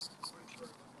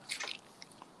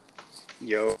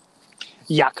Yo.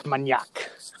 Yak manyak.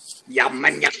 Yeah,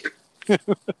 maniac.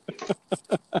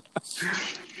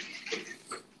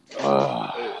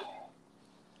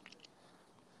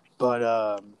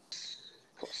 But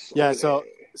yeah.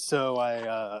 So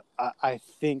I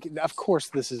think, of course,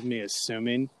 this is me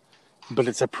assuming, but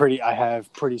I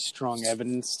have pretty strong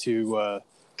evidence to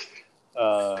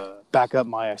back up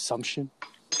my assumption.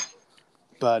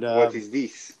 But What is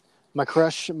this? my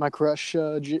crush,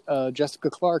 Jessica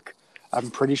Clark. I'm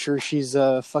pretty sure she's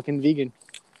fucking vegan.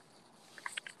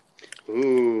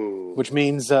 Ooh. Which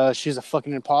means she's a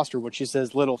fucking imposter when she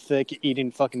says little thick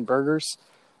eating fucking burgers.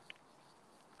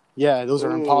 Yeah, those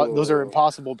are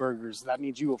impossible burgers. That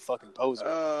means you a fucking poser.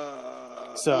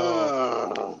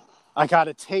 I got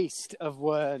a taste of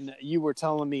when you were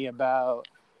telling me about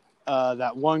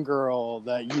that one girl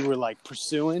that you were like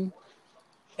pursuing,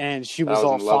 and she was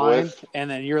all fine, and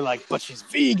then you're like, but she's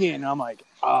vegan. I'm like,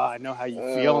 I know how you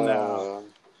feel now.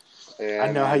 Yeah,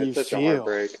 I know how you such feel. A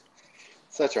heartbreak.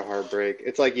 Such a heartbreak.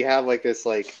 It's like you have like this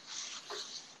like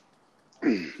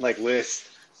list.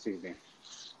 Excuse me.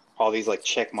 All these like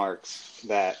check marks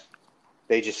that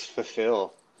they just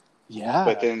fulfill. Yeah.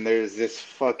 But then there's this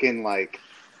fucking like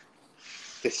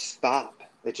this stop.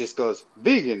 It just goes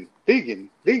vegan.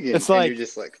 It's and like, you're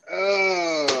just like,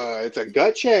 oh, it's a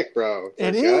gut check, bro.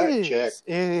 It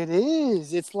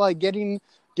is. It's like getting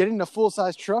a full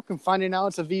size truck and finding out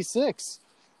it's a V6.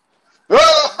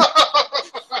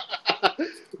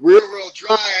 Rear-wheel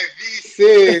drive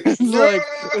V6. It's like,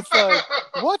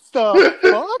 what the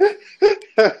fuck?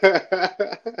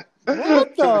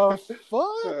 What the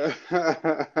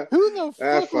fuck? Who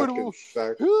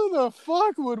the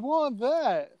fuck would want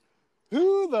that?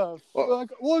 Who the fuck?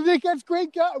 Well, they got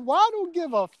great gas. Well, I don't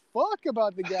give a fuck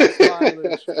about the gas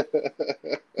mileage.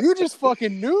 You just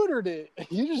fucking neutered it.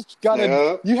 You just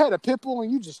you had a pit bull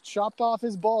and you just chopped off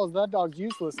his balls. That dog's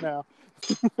useless now.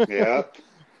 Yep.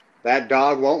 That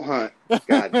dog won't hunt.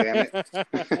 God damn it.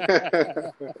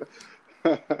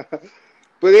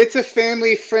 But it's a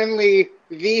family-friendly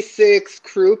V6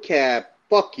 crew cab.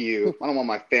 Fuck you. I don't want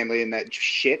my family in that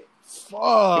shit.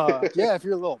 Fuck. Yeah, if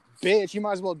you're a little bitch, you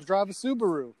might as well drive a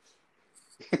Subaru.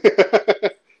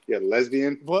 Yeah,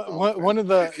 lesbian. One of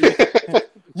the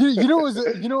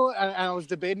and I was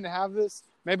debating to have this.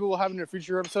 Maybe we'll have it in a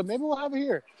future episode. Maybe we'll have it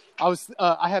here.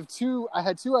 I had two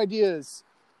ideas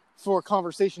for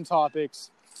conversation topics.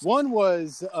 One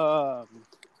was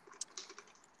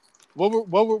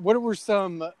what were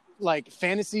some like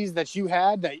fantasies that you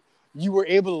had that you were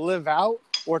able to live out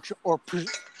or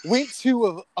went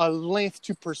to a length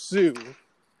to pursue,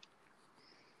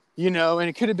 and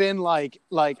it could have been like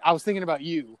I was thinking about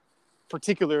you,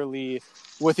 particularly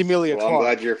with Emilia Clarke. I'm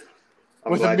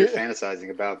glad you're fantasizing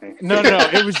about me. No,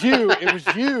 it was you. It was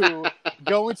you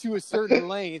going to a certain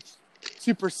length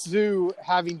to pursue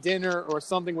having dinner or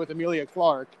something with Emilia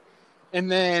Clarke,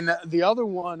 and then the other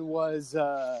one was,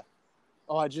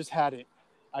 I just had it.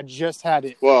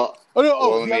 Well,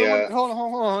 hold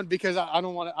on, because I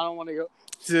don't want to go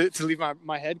to leave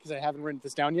my head because I haven't written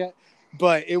this down yet.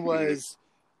 But it was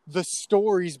the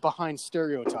stories behind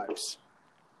stereotypes.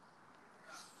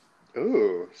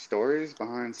 Ooh, stories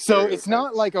behind stereotypes. So it's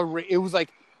not like it was like,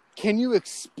 can you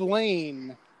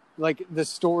explain like the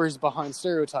stories behind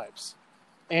stereotypes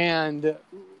and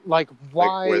like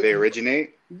why, like where they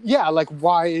originate? Yeah, like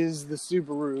why is the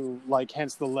Subaru like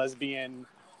hence the lesbian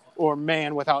or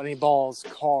man without any balls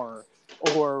car,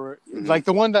 or like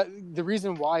the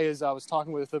reason why is I was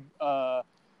talking with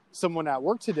someone at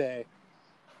work today,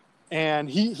 and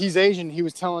he's Asian. He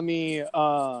was telling me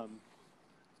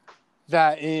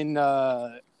that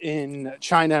in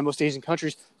China and most Asian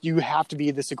countries you have to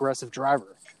be this aggressive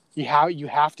driver. You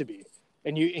have to be,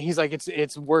 and he's like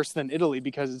it's worse than Italy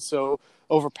because it's so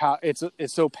it's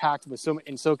so packed with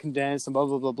so condensed and blah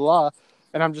blah blah blah.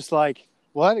 And I'm just like,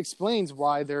 well, that explains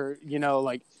why they're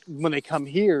like when they come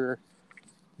here,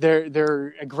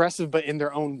 they're aggressive but in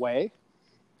their own way,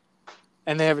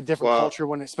 and they have a different culture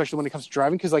especially when it comes to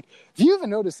driving. Because like, if you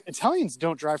haven't noticed, Italians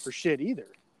don't drive for shit either.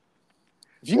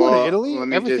 If you go to Italy,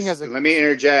 everything has a. Let me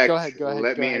interject. Go ahead.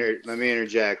 Let me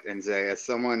interject and say, as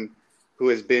someone who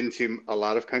has been to a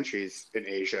lot of countries in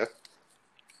Asia,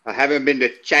 I haven't been to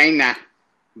China,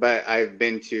 but I've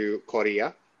been to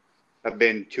Korea. I've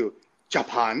been to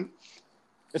Japan.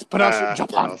 It's pronounced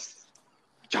Japan.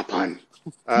 Japan.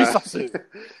 Misasu.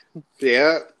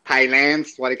 Yeah, Thailand,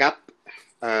 Swadikap.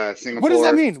 Singapore.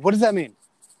 What does that mean?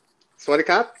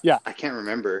 Swadikap? Yeah. I can't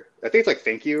remember. I think it's like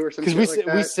thank you or something like that.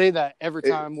 Because we say that every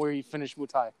time we finish Muay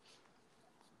Thai.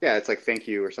 Yeah, it's like thank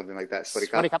you or something like that.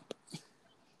 Swadikap.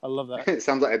 I love that. It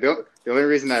sounds like the only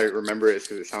reason I remember it is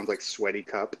because it sounds like sweaty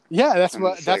cup. Yeah, that's I'm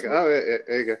what. just That's like, what. oh,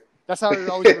 there you go. That's how I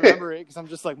always remember it because I'm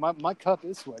just like my cup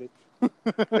is sweaty.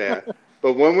 Yeah,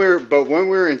 but when we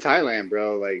were in Thailand,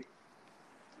 bro, like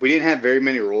we didn't have very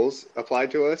many rules applied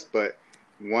to us, but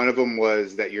one of them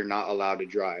was that you're not allowed to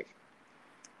drive.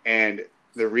 And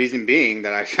the reason being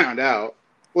that I found out,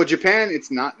 well, Japan, it's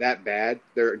not that bad.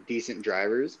 They're decent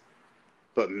drivers.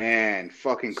 But man,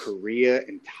 fucking Korea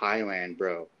and Thailand,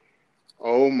 bro.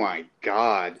 Oh my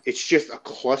God. It's just a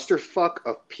clusterfuck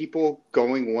of people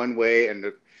going one way and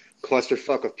a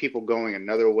clusterfuck of people going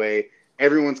another way.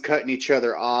 Everyone's cutting each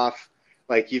other off.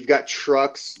 Like you've got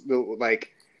trucks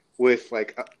like with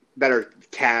like that are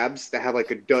cabs that have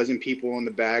like a dozen people in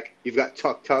the back. You've got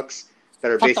tuk-tuks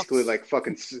that are basically like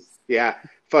fucking yeah,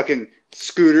 fucking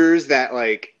scooters that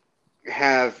like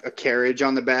have a carriage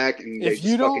on the back and they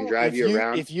just fucking drive you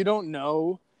around. If you don't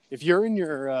know, if you're in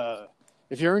your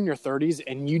 30s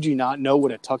and you do not know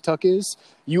what a tuk-tuk is,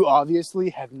 you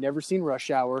obviously have never seen Rush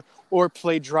Hour or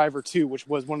played Driver 2, which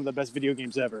was one of the best video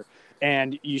games ever.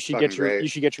 And you should get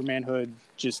your manhood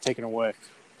just taken away.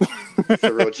 It's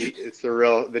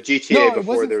the GTA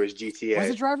before there was GTA. Was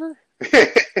it Driver?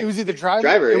 It was either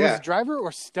Driver. It was Driver or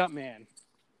Stuntman.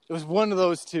 It was one of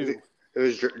those two. It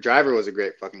was Driver was a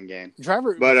great fucking game.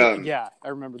 Driver, but yeah, I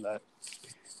remember that.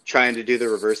 Trying to do the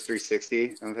reverse 360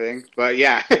 thing, but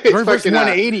yeah, reverse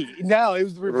 180. No, it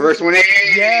was the reverse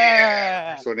 180.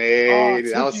 Yeah, reverse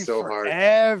 180. That was so hard.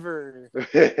 Forever.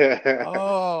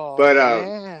 Oh, but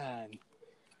man.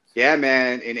 Yeah,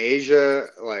 man. In Asia,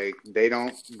 like they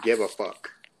don't give a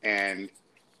fuck, and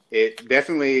it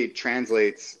definitely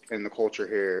translates in the culture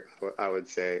here. I would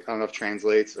say I don't know if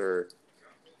translates or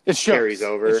it carries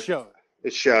over.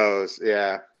 It shows,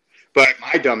 yeah. But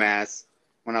my dumbass,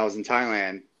 when I was in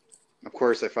Thailand, of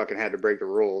course I fucking had to break the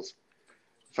rules.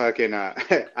 Fucking, I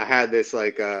had this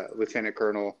like lieutenant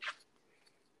colonel.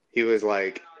 He was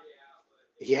like,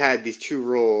 he had these two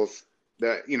rules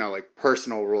that like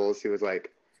personal rules. He was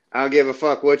like, I don't give a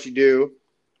fuck what you do.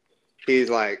 He's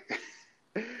like,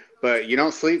 but you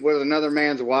don't sleep with another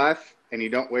man's wife and you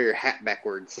don't wear your hat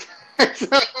backwards. So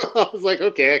I was like,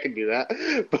 okay, I can do that.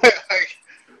 But like,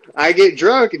 I get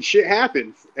drunk and shit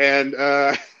happens. And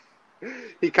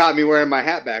he caught me wearing my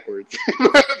hat backwards.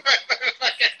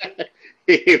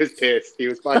 He was pissed. He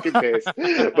was fucking pissed.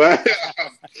 But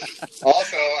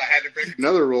also, I had to break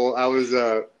another rule. I was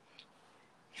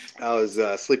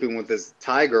sleeping with this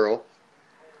Thai girl.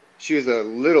 She was a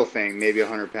little thing, maybe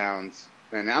 100 pounds.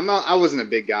 And I wasn't a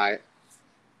big guy.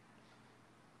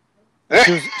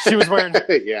 She was wearing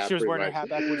yeah, she was wearing her hat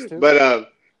backwards too.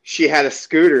 But she had a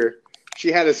scooter.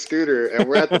 And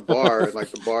we're at the bar, and like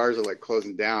the bars are like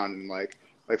closing down, and like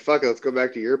fuck it, let's go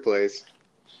back to your place.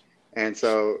 And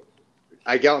so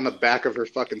I get on the back of her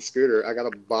fucking scooter. I got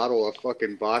a bottle of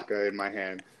fucking vodka in my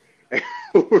hand.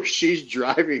 Where she's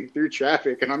driving through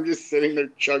traffic, and I'm just sitting there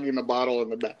chugging the bottle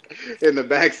in the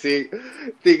back seat,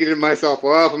 thinking to myself,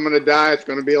 well, if I'm gonna die, it's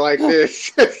gonna be like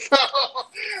this. So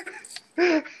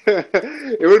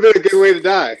it would have been a good way to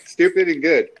die. Stupid and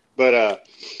good. But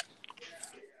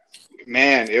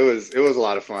man, it was a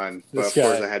lot of fun. But of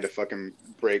course I had to fucking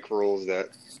break rules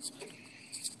that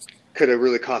could have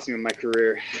really cost me my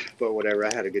career. But whatever,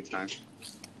 I had a good time.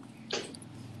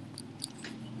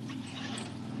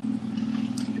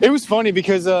 It was funny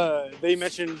because they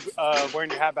mentioned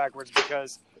wearing your hat backwards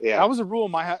because that was a rule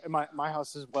in my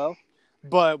house as well.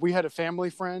 But we had a family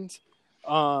friend.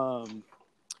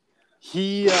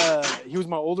 He was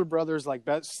my older brother's like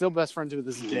still best friend to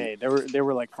this day. They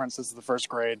were like friends since the first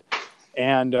grade,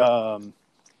 and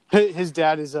his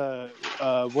dad was a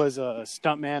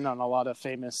stuntman on a lot of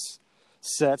famous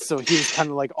sets. So he was kind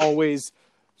of like always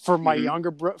for my younger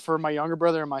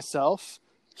brother and myself.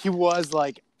 He was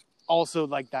like also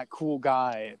like that cool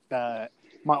guy that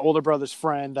my older brother's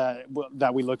friend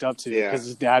that we looked up to because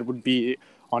his dad would be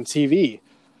on TV,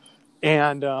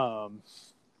 and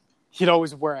he'd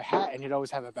always wear a hat and he'd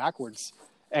always have it backwards.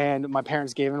 And my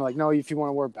parents gave him like, no, if you want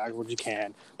to wear it backwards, you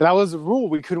can. But that was the rule.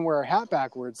 We couldn't wear our hat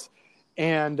backwards.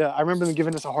 And I remember them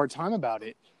giving us a hard time about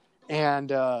it.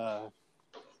 And I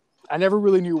never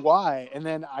really knew why. And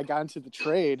then I got into the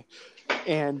trade,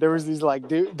 and there was these like,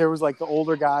 there was like the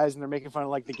older guys, and they're making fun of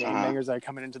like the game bangers that are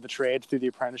coming into the trade through the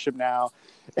apprenticeship now.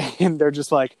 And they're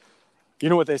just like, you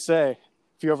know what they say?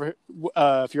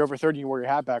 If you're over 30, you wear your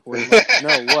hat backwards. Like, no,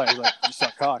 what? He's like, you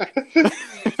suck cock.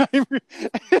 I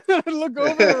look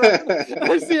over around, and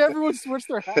I see everyone switch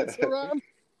their hats around.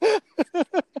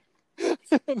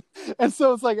 And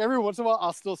so it's like every once in a while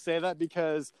I'll still say that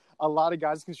because a lot of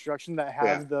guys in construction that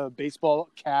have the baseball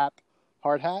cap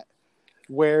hard hat,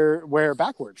 wear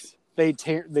backwards. They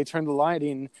turn the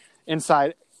lighting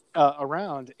inside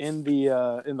around in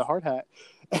the hard hat.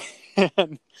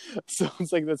 And so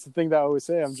it's like that's the thing that I always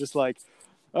say. I'm just like,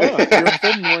 oh, you're over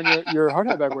 30 wearing your hard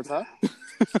hat backwards, huh?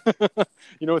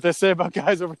 You know what they say about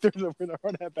guys over 30 that wear their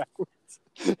hard hat backwards?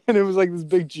 And it was like this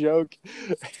big joke.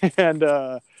 And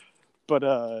yeah,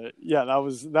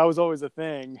 that was always a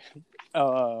thing.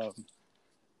 But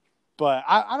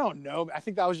I don't know. I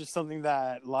think that was just something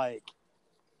that like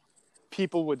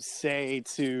people would say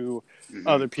to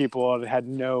other people and had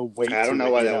no weight. I don't know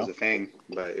why that was a thing,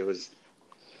 but it was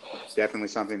definitely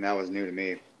something that was new to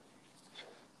me.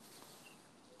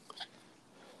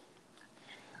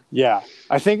 Yeah,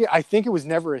 I think it was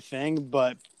never a thing,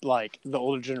 but like the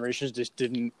older generations just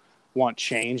didn't want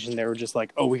change, and they were just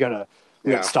like, "Oh, we gotta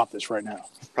stop this right now."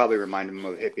 Probably reminded them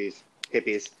of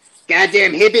hippies.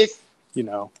 Goddamn hippies! You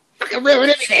know, fucking ruin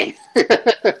everything.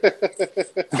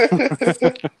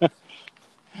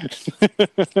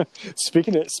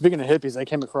 Speaking of hippies, I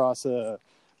came across on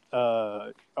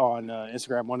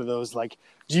Instagram one of those like,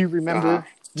 do you remember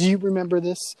this? Do you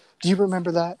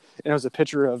remember that? And it was a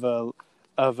picture of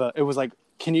it was like,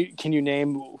 can you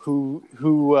name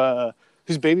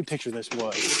whose baby picture this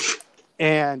was?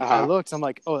 And I looked, I'm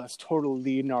like, oh, that's totally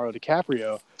Leonardo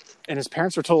DiCaprio, and his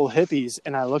parents were total hippies.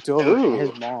 And I looked over, and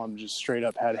his mom just straight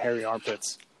up had hairy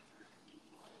armpits.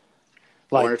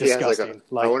 Like, disgusting.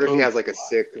 I wonder if he has like a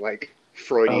sick, like,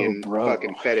 Freudian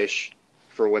fucking fetish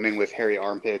for women with hairy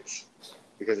armpits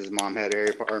because his mom had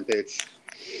hairy armpits.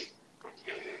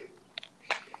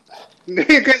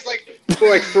 Because like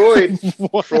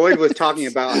Freud was talking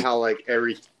about how like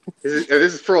this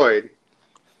is Freud.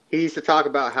 He used to talk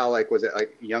about how like was it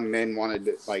like young men wanted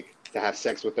to have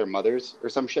sex with their mothers or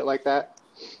some shit like that.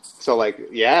 So like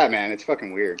yeah, man, it's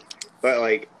fucking weird. But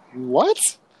like what?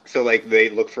 So like they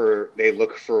look for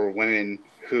women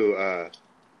who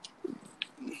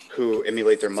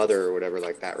emulate their mother or whatever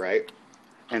like that, right?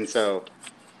 And so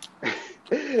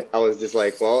I was just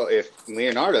like, well, if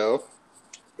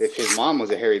his mom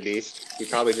was a hairy beast, he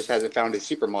probably just hasn't found his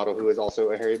supermodel who is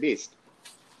also a hairy beast.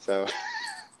 So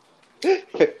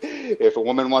if a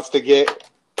woman wants to get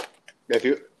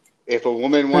Leonardo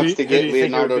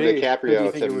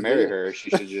DiCaprio to marry her, she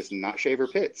should just not shave her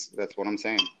pits. That's what I'm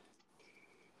saying.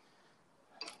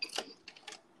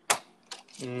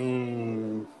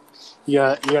 You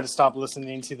got to stop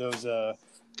listening to those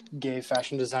gay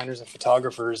fashion designers and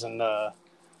photographers and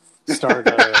start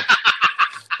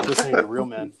listening to real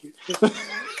men.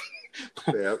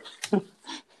 Yep.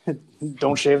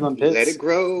 Don't shave them pits. Let it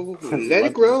grow. Let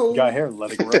it grow. Got hair.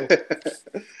 Let it grow.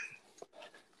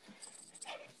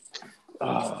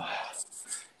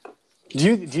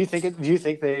 Do you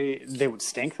think they would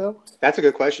stink though? That's a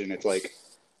good question. It's like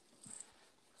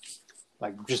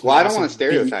just. Well, I don't want to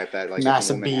stereotype that. Like,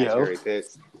 massive if a woman has BO. hairy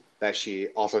pits, that she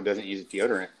also doesn't use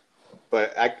deodorant.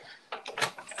 But I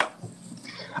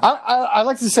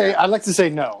like to say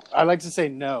no. I like to say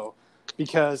no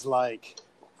because like,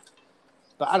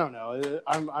 but I don't know.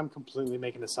 I'm completely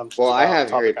making assumptions. Well, I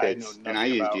have hairy pits and I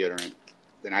use deodorant,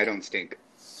 and I don't stink.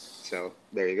 So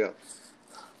there you go.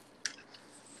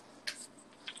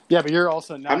 Yeah, but you're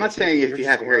also not. I'm not saying if you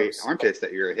have hairy armpits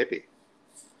that you're a hippie.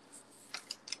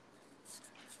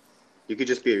 You could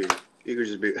just be.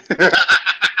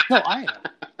 No, I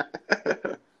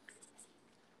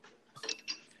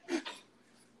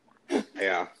am.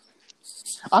 Yeah.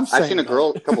 I've seen a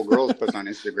couple girls post on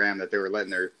Instagram that they were letting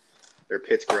their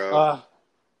pits grow,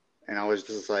 and I was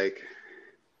just like,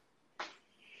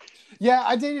 yeah,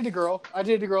 I dated a girl.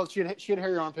 She had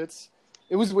hairy armpits.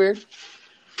 It was weird.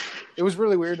 It was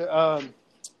really weird.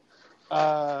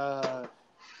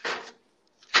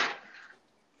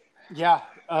 Yeah.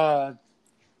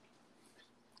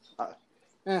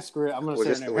 Screw it. I'm gonna say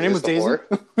her name. Her name was Daisy.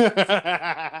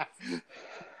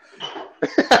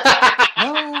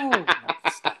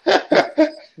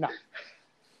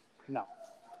 No.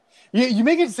 You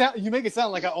make it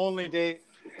sound like I only date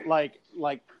like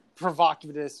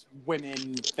provocative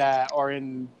women that are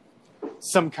in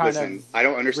some kind of. I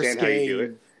don't understand how you do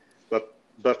risque it,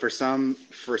 but for some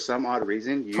odd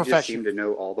reason, you just seem to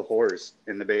know all the whores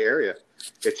in the Bay Area.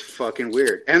 It's fucking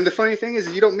weird. And the funny thing is,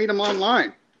 you don't meet them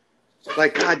online.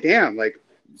 Like, goddamn, like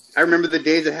I remember the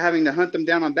days of having to hunt them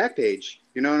down on Backpage.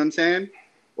 You know what I'm saying?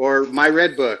 Or My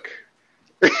Red Book.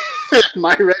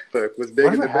 My Red Book was big.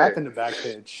 Whatever happened to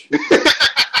Backpage?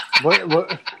 What?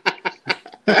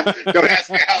 Don't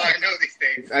ask me how I know these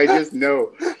things. I just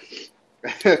know.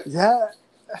 Yeah.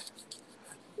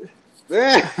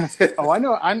 Oh, I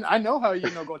know. I know how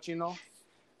you know, Cochino.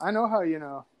 I know how you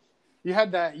know. You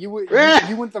had that. You went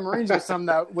the Marines with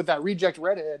with that reject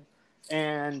redhead,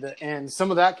 and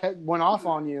some of that went off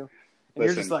on you, and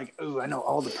you're just like, ooh, I know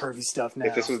all the pervy stuff now.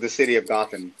 If this was the city of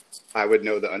Gotham, I would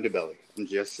know the underbelly. I'm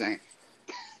just saying.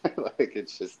 Like,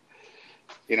 it's just,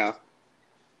 you know.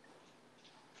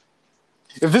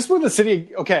 If this were the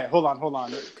city, okay, hold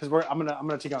on, because I'm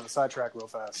gonna take you on the sidetrack real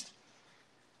fast.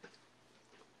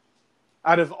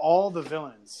 Out of all the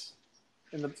villains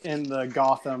in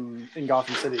Gotham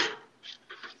City,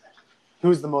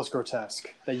 who's the most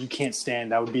grotesque that you can't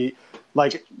stand? That would be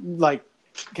like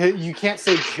you can't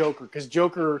say Joker, because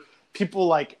Joker, people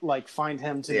like find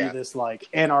him to be this like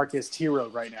anarchist hero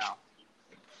right now,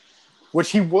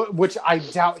 which I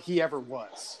doubt he ever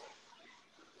was.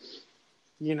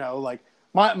 You know, like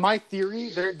my theory.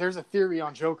 There's a theory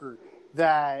on Joker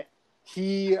that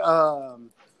he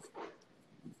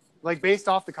like based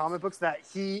off the comic books, that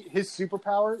his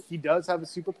superpower, he does have a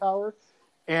superpower,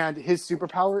 and his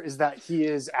superpower is that he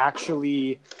is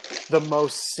actually the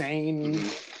most sane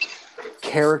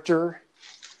character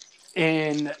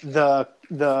in the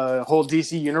whole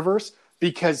DC universe,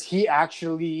 because he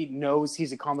actually knows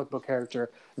he's a comic book character.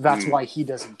 That's why he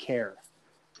doesn't care.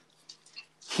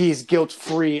 He's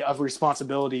guilt-free of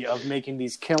responsibility of making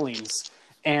these killings.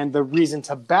 And the reason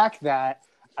to back that,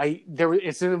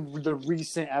 it's in the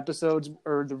recent episodes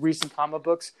or the recent comic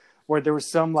books where there was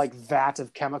some like vat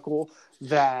of chemical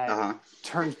that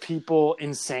turned people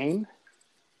insane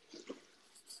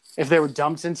if they were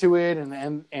dumped into it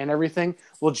and everything.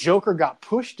 Well, Joker got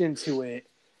pushed into it,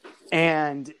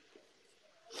 and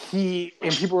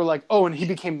people were like, oh, and he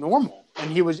became normal,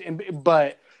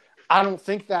 but I don't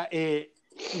think that it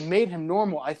made him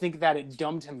normal. I think that it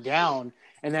dumbed him down,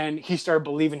 and then he started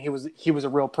believing he was a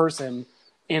real person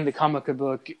in the comic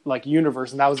book like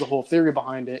universe, and that was the whole theory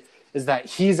behind it, is that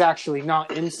he's actually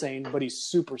not insane, but he's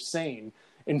super sane.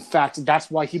 In fact, that's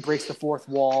why he breaks the fourth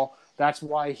wall. That's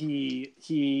why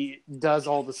he does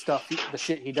all the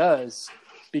shit he does,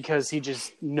 because he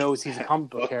just knows he's a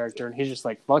comic book character, and he's just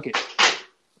like, fuck it.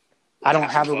 I don't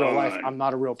have a real life. I'm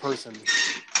not a real person.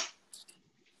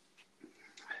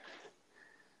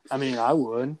 I mean, I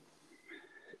would.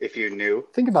 If you knew.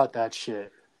 Think about that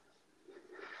shit.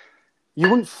 You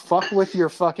wouldn't fuck with your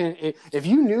fucking... If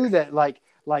you knew that, like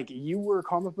you were a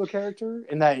comic book character,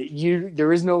 and that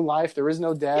there is no life, there is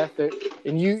no death,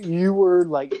 and you were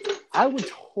like... I would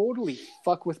totally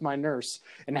fuck with my nurse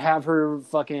and have her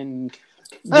fucking,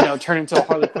 turn into a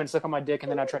Harley Quinn, suck on my dick,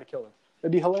 and then I'd try to kill her.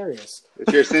 It'd be hilarious.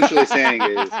 What you're essentially saying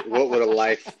is, what would a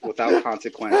life without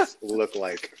consequence look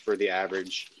like for the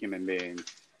average human being?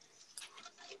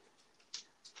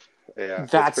 Yeah,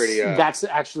 that's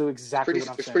actually exactly what I'm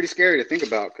saying. It's pretty scary to think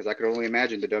about, because I could only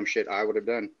imagine the dumb shit I would have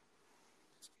done.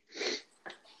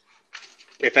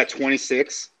 If at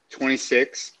 26,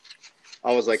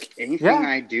 I was like, anything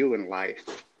I do in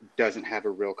life doesn't have a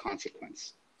real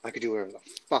consequence. I could do whatever the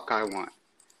fuck I want.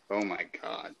 Oh my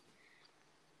God.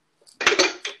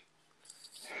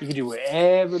 You can do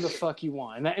whatever the fuck you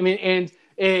want.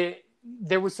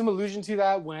 There was some allusion to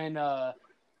that when the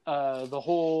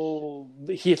whole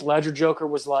Heath Ledger Joker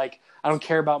was like, I don't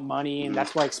care about money, and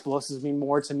that's why explosives mean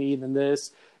more to me than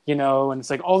this, and it's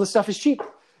like, all this stuff is cheap.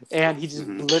 And he just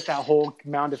lit that whole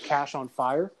mound of cash on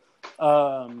fire.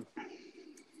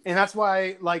 And that's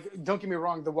why, like, don't get me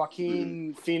wrong, the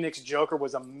Joaquin Phoenix Joker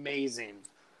was amazing.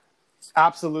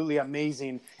 Absolutely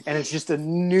amazing. And it's just a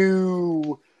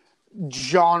new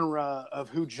genre of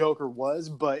who Joker was,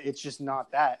 but it's just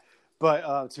not that.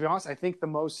 But to be honest, I think the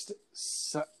most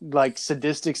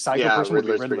sadistic psycho person would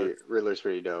be Riddler. Riddler's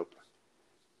pretty dope.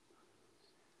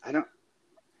 I don't...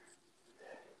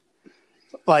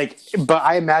 but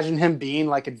I imagine him being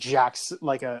like a Jigsaw.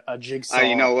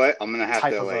 You know what? I'm gonna have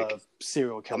to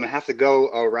serial killer. I'm gonna have to go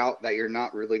a route that you're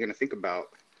not really gonna think about,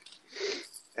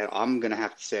 and I'm gonna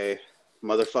have to say,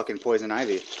 motherfucking Poison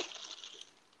Ivy.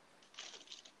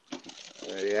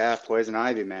 Yeah, Poison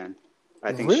Ivy, man.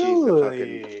 I think she's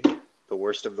the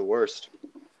worst of the worst.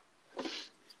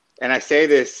 And I say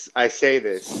this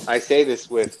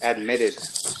with admitted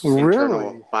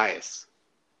internal bias,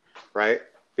 right?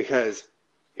 Because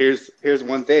here's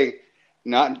one thing,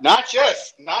 not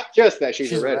just that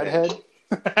she's a redhead.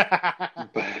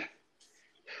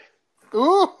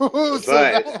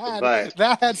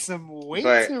 That had some weight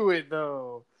to it,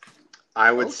 though.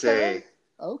 I would say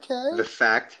the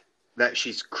fact that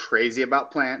she's crazy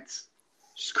about plants,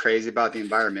 she's crazy about the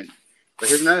environment. But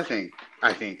here's another thing.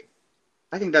 I think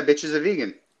that bitch is a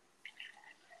vegan.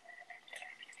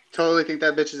 Totally think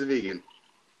that bitch is a vegan.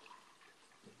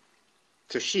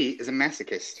 So she is a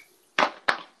masochist.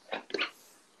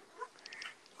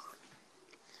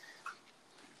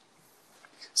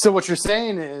 So what you're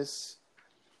saying is,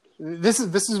 this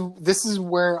is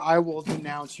where I will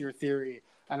denounce your theory,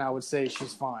 and I would say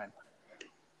she's fine.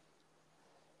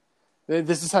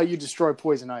 This is how you destroy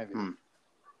Poison Ivy.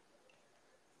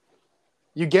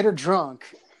 You get her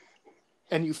drunk,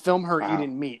 and you film her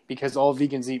eating meat, because all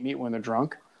vegans eat meat when they're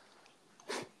drunk.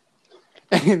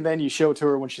 And then you show it to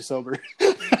her when she's sober.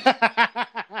 And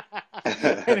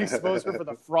expose her for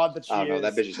the fraud that she is. Oh, no,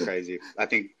 that bitch is crazy. I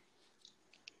think...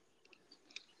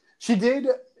 She did...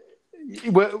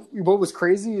 What was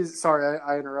crazy is... Sorry,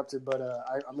 I interrupted, but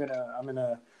I'm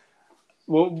gonna...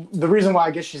 Well, the reason why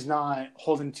I guess she's not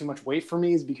holding too much weight for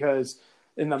me is because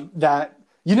that...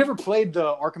 You never played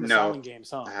the Arkham Asylum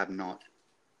games, huh? I have not.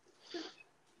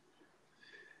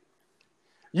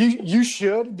 You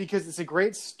should, because it's a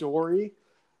great story.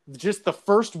 Just the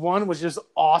first one was just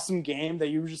awesome game that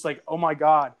you were just like, oh my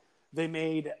god, they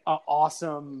made an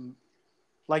awesome,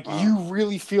 like you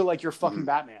really feel like you're fucking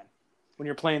Batman when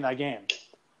you're playing that game.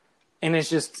 And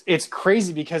it's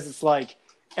crazy because it's like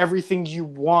everything you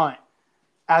want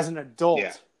as an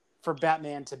adult for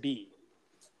Batman to be.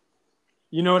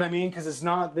 You know what I mean? Because it's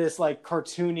not this like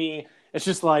cartoony, it's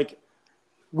just like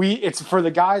it's for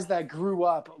the guys that grew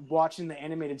up watching the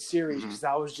animated series, because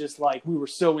that was just like, we were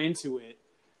so into it.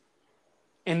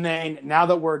 And then now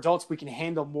that we're adults, we can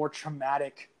handle more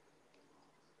traumatic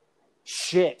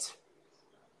shit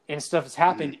and stuff has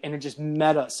happened, and it just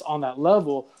met us on that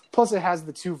level. Plus, it has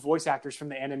the two voice actors from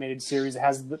the animated series. It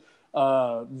has the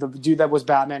dude that was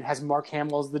Batman, has Mark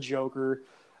Hamill as the Joker.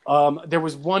 There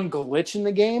was one glitch in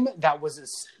the game that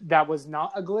was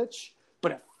not a glitch,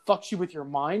 but it fucks you with your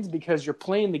mind, because you're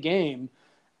playing the game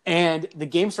and the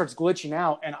game starts glitching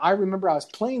out. And I remember I was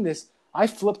playing this. I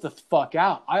flipped the fuck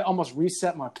out. I almost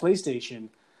reset my PlayStation,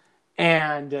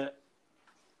 and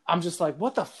I'm just like,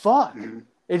 what the fuck?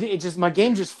 It just, my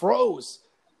game just froze.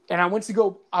 And I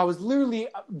was literally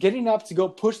getting up to go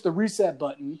push the reset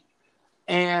button,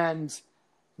 and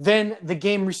then the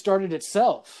game restarted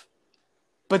itself.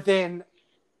 But then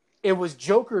it was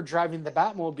Joker driving the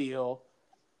Batmobile,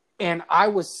 and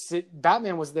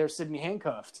Batman was there sitting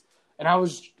handcuffed. And I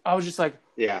was just like,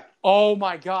 oh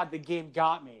my god, the game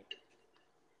got me.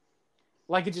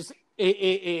 Like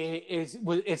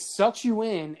it sucks you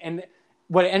in, and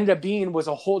what it ended up being was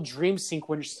a whole dream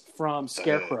sequence from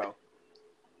Scarecrow.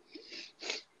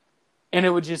 And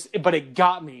but it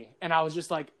got me, and I was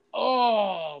just like,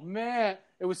 oh man,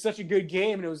 it was such a good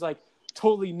game, and it was like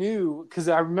totally new, because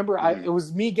I remember it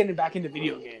was me getting back into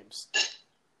video games,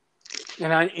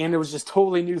 and it was just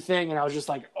totally new thing, and I was just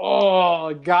like, oh,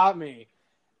 it got me,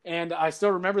 and I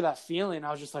still remember that feeling.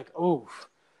 I was just like, oh.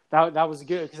 That was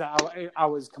good, because I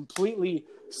was completely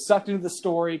sucked into the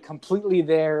story, completely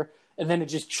there, and then it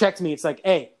just checked me. It's like,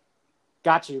 hey,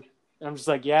 got you. And I'm just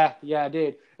like, yeah, I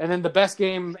did. And then the best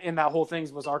game in that whole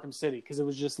thing was Arkham City, because it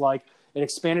was just like, it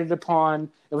expanded upon,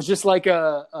 it was just like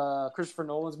Christopher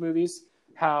Nolan's movies,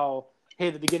 how, hey,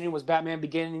 the beginning was Batman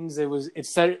Beginnings, it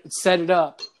set it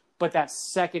up, but that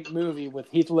second movie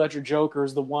with Heath Ledger Joker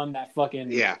is the one that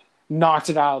fucking knocked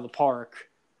it out of the park.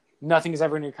 Nothing is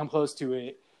ever going to come close to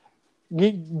it.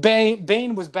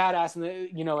 Bane was badass, and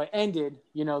it ended.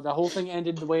 The whole thing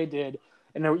ended the way it did,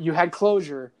 and you had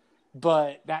closure.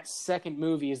 But that second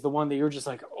movie is the one that you're just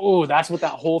like, oh, that's what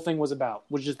that whole thing was about.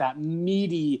 Was just that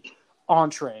meaty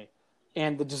entree,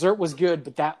 and the dessert was good,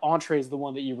 but that entree is the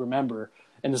one that you remember.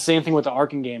 And the same thing with the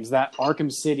Arkham games, that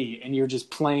Arkham City, and you're just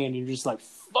playing, and you're just like,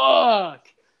 fuck.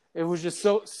 It was just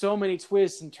so many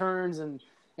twists and turns and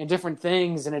different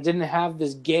things, and it didn't have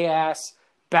this gay ass.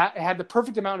 It had the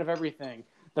perfect amount of everything.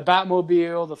 The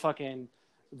Batmobile,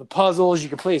 the puzzles. You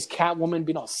could play as Catwoman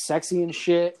being all sexy and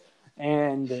shit,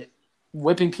 and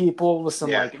whipping people with some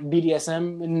like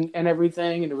BDSM and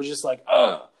everything. And it was just like,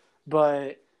 ugh.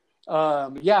 But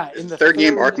in the third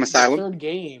game, Arkham Asylum. The third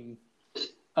game,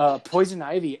 Poison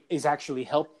Ivy is actually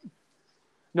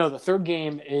No, the third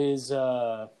game is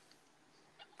the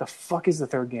fuck is the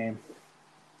third game?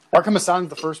 Arkham Asylum's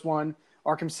the first one.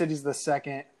 Arkham City's the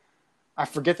second. I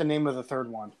forget the name of the third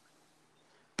one.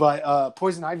 But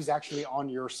Poison Ivy's actually on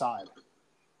your side.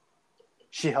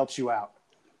 She helps you out.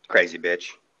 Crazy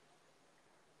bitch.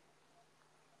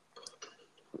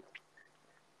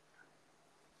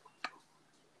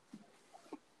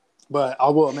 But I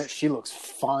will admit, she looks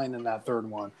fine in that third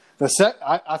one.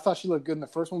 I thought she looked good in the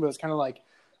first one, but it's kind of like,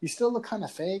 you still look kind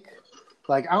of fake.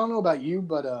 Like, I don't know about you,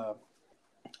 but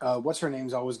what's her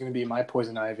name's always going to be my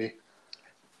Poison Ivy.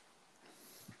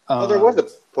 Well, there was a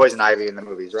Poison Ivy in the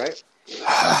movies, right?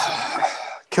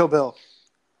 Kill Bill.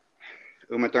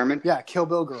 Uma Thurman? Yeah, Kill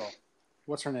Bill girl.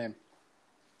 What's her name?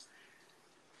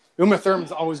 Uma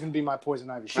Thurman's always going to be my Poison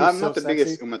Ivy. She was I'm so not the sexy.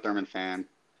 biggest Uma Thurman fan.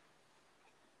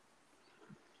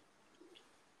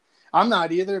 I'm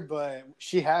not either, but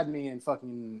she had me in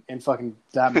fucking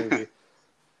that movie.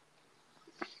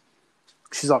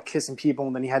 She's all kissing people,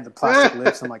 and then he had the plastic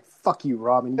lips. I'm like, fuck you,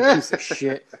 Robin, you piece of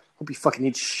shit. Hope you fucking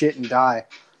eat shit and die.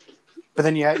 But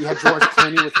then you had George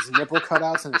Clooney with his nipple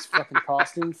cutouts and his fucking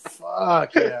costume.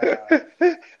 Fuck yeah.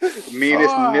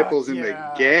 Meanest nipples in the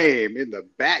game, in the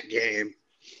bat game.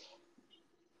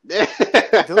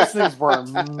 Those things were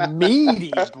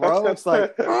meaty, bro. It's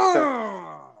like,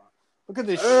 look at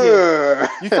this shit.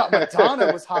 You thought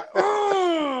Madonna was hot.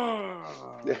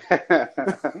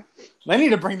 They need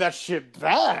to bring that shit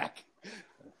back.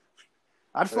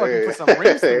 I'd fucking put some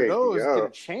rings through those, get a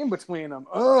chain between them.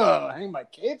 Hang my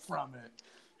cape from it.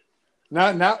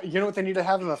 Now, you know what they need to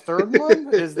have in the third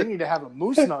one? Is they need to have a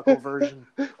moose knuckle version.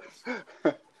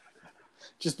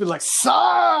 Just be like,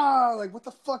 "Saw!" Like, what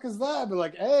the fuck is that? Be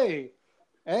like, hey,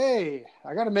 I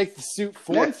got to make the suit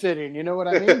form-fitting. You know what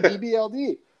I mean?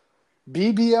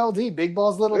 BBLD, big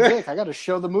balls, little dick. I got to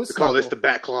show the moose knuckle. Call this the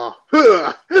bat claw.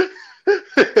 Like,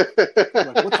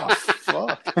 what the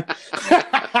fuck?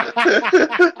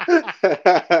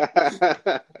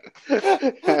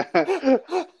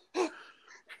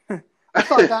 I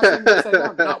thought that's when they said,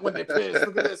 no, not when they piss.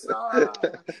 Look at this.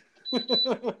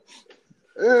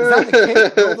 Is that the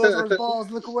cake? No, those are his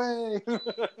balls. Look away.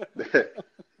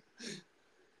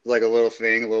 Like a little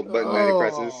thing, a little button that he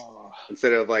presses.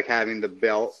 Instead of like having the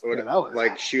belt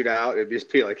like shoot out, it'd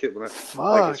just be like hit with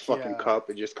like his fucking cup.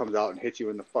 It just comes out and hits you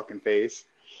in the fucking face.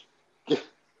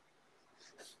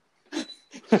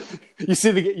 You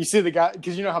see the guy,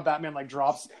 because you know how Batman like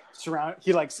drops surround,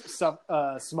 he like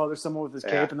smothers someone with his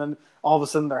cape, and then all of a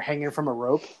sudden they're hanging from a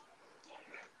rope.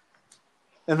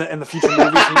 And in the future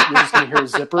movies, you're just gonna hear a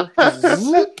zipper,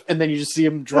 zip, and then you just see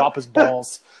him drop his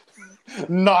balls,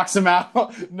 knocks him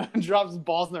out, drops his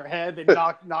balls in their head. They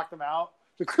knock them out.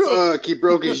 He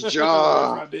broke his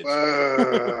jaw.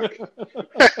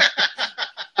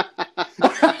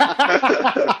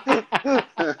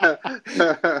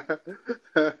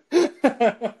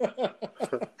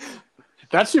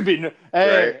 That should be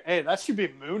that should be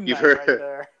Moon Knight right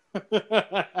there.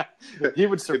 he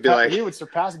would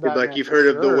surpass Batman. Like, you've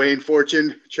heard of the Wayne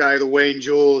fortune? Try the Wayne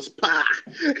jewels. Pah!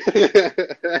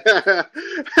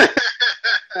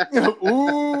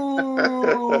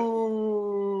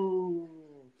 Ooh.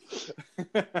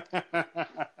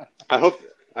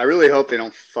 I really hope they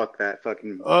don't fuck that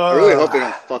fucking. I really hope they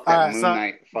don't fuck that Moon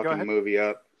Knight fucking movie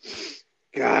up.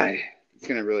 God, it's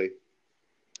gonna really.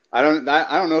 I don't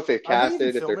know if they've cast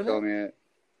it, if they're filming it.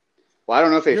 Well, I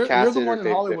don't know if they've cast it, if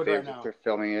they're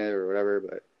filming it or whatever.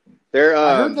 But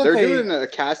they're doing a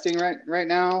casting right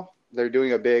now. They're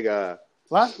doing a big they're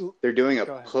doing a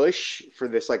push for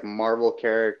this like Marvel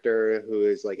character who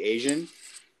is like Asian.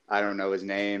 I don't know his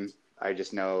name. I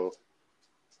just know.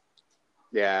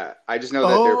 Yeah, I just know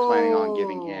that they're planning on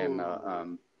giving him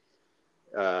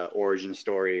origin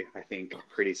story, I think,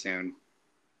 pretty soon.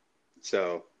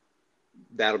 So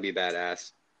that'll be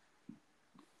badass.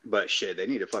 But shit, they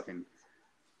need to fucking.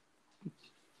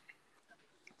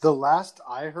 The last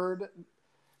I heard,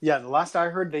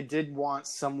 they did want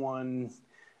someone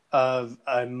of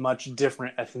a much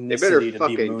different ethnicity they better to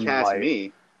fucking be Moonlight. Cast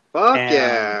me. Fuck and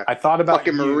yeah! I thought about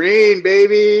fucking Marine,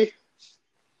 baby.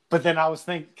 But then I was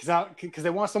thinking, because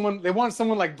they want someone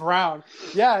like Brown.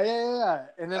 Yeah.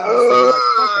 And then I was thinking, like,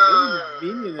 fuck, I didn't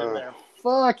even mean in there.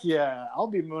 Fuck yeah, I'll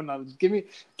be Moon Knight. Give me.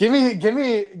 You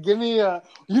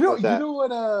know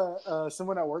what?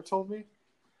 Someone at work told me,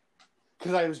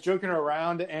 because I was joking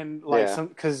around and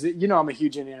because I'm a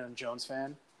huge Indiana Jones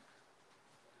fan,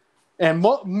 and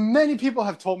many people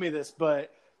have told me this,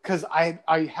 but because I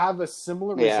have a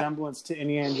similar resemblance to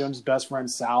Indiana Jones' best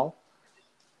friend Sal.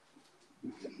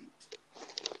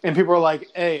 And people are like,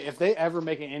 hey, if they ever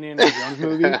make an Indiana Jones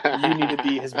movie, you need to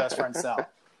be his best friend Sal.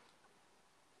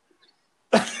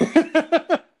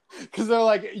 Because they're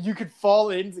like, you could fall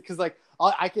in, because like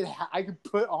I could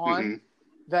put on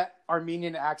that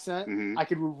Armenian accent. I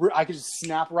could just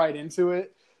snap right into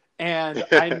it, and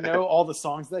I know all the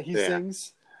songs that he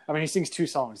sings. I mean, he sings 2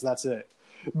 songs. That's it.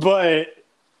 But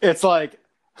it's like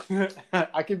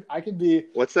I could be.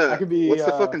 What's the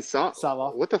fucking song?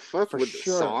 Salah. What the fuck with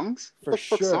songs? What the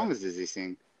fuck songs does he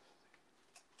sing?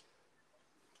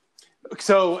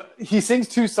 So he sings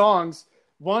 2 songs.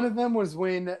 One of them was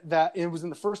it was in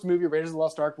the first movie, Raiders of the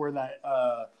Lost Ark, where that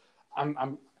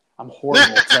I'm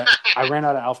horrible. I ran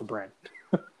out of Alpha Brain,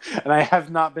 and I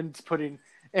have not been putting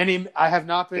any. I have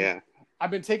not been. Yeah.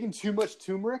 I've been taking too much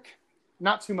turmeric.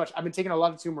 Not too much. I've been taking a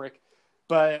lot of turmeric,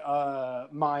 But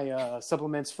my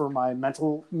supplements for my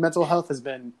mental health has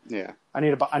been. Yeah. I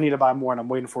need to buy more, and I'm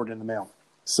waiting for it in the mail.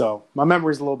 So my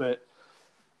memory's a little bit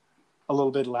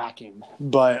lacking.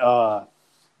 But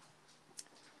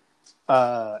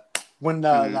when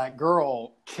that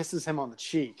girl kisses him on the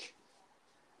cheek,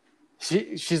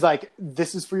 she's like,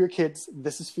 "This is for your kids,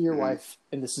 this is for your wife,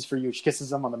 and this is for you." She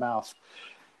kisses him on the mouth.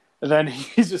 And then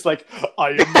he's just like, "I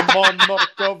am the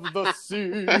monarch of the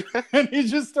sea." And he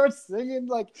just starts singing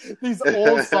like these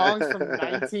old songs from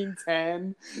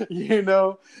 1910, you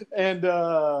know? And,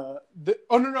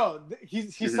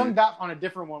 he sung that on a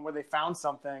different one where they found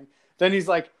something. Then he's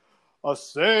like, "A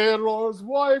sailor's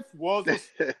wife was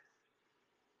a..."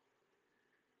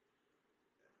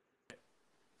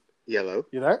 Yellow.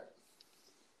 You there?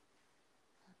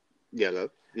 Yellow.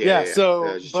 Yeah,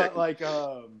 so, but checking. like,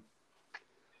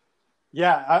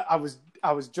 yeah, I was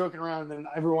joking around, and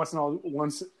every once in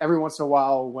a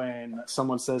while, when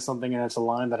someone says something and it's a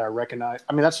line that I recognize,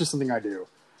 I mean, that's just something I do.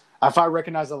 If I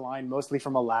recognize a line, mostly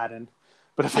from Aladdin,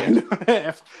 but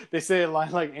if they say a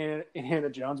line like in Indiana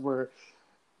Jones, where,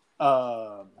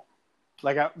 there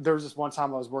was this one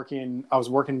time I was working.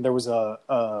 There was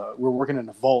we were working in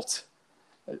a vault,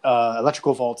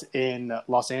 electrical vault in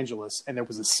Los Angeles, and there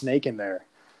was a snake in there,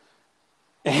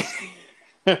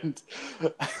 and.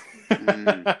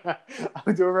 I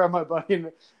looked over at my buddy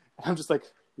and I'm just like,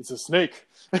 "It's a snake."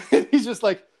 He's just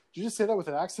like, "Did you just say that with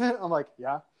an accent?" I'm like,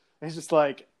 "Yeah." And he's just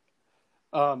like,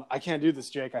 "I can't do this,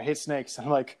 Jake. I hate snakes." I'm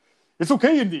like, "It's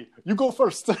okay, Indy. You go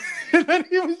first." And then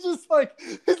he was just like,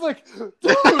 he's like, "Dude,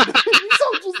 you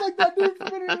sound just like that dude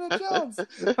from Indiana Jones."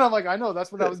 And I'm like, "I know.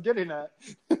 That's what I was getting at."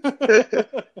 But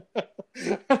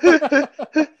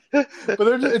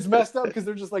it's messed up because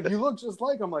they're just like, "You look just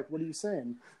like." I'm like, "What are you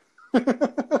saying?"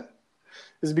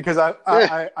 Is it because I'm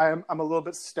a little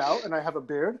bit stout and I have a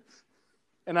beard,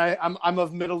 and I'm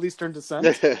of Middle Eastern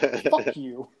descent? Fuck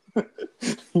you.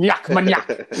 Yak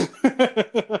manyak.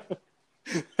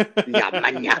 Yeah,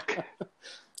 maniac.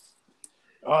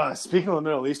 Speaking of the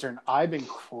Middle Eastern, I've been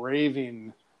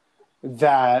craving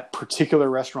that particular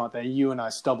restaurant that you and I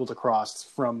stumbled across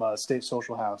from State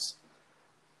Social House.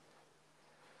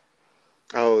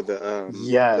 Oh, the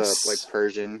yes, the like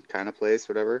Persian kind of place,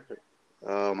 whatever.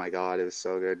 Oh my god, it was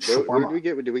so good. What did we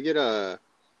get? Did we get a?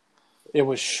 It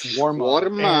was shawarma.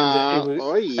 Shawarma.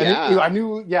 Oh yeah. I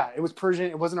knew. Yeah, it was Persian.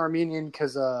 It wasn't Armenian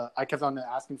because I kept on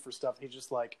asking for stuff. He's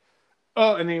just like,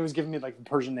 "Oh," and then he was giving me like the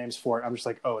Persian names for it. I'm just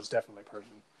like, "Oh, it's definitely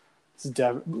Persian."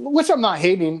 Which I'm not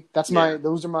hating.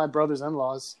 Those are my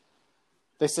brothers-in-laws.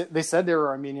 They said they were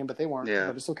Armenian, but they weren't. Yeah.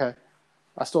 But it's okay.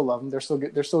 I still love them. They're still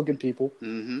good. They're still good people.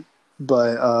 Mm-hmm.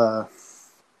 But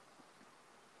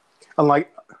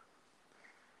unlike.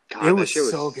 God, it was shit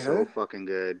was so good. So fucking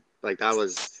good. Like that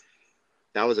was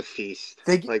a feast.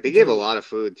 They gave a lot of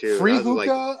food too. Free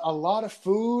hookah, a lot of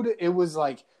food. It was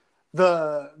like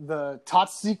the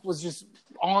tatsik was just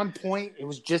on point. It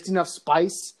was just enough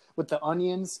spice with the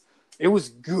onions. It was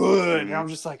good. And I'm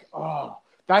just like, oh,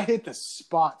 that hit the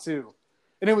spot too.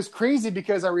 And it was crazy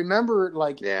because I remember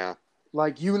like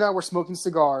you and I were smoking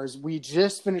cigars. We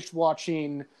just finished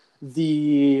watching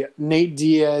the Nate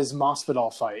Diaz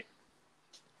Masvidal fight.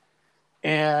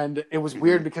 And it was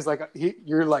weird because like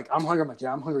you're like, "I'm hungry." I'm like,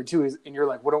 "Yeah, I'm hungry too." And you're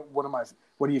like, what are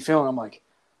you feeling?" I'm like,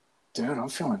 "Dude, I'm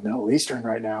feeling Middle Eastern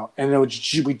right now." And we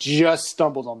just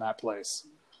stumbled on that place.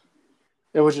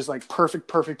 It was just like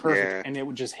perfect. Yeah. And it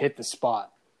would just hit the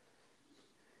spot.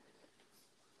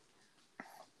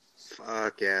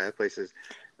 Fuck yeah, that place is.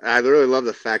 I really love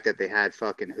the fact that they had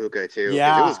fucking hookah too.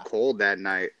 Yeah, it was cold that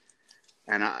night,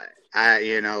 and I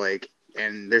like,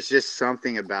 and there's just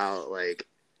something about like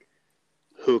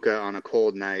hookah on a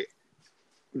cold night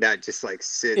that just like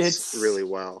sits really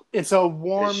well. It's a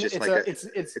warm. It's a vibe. It's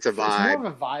more of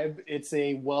a vibe. It's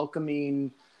a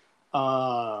welcoming.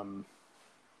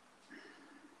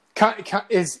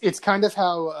 It's kind of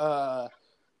how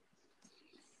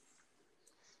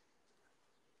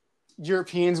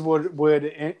Europeans would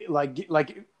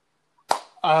like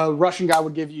a Russian guy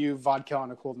would give you vodka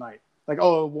on a cold night. Like,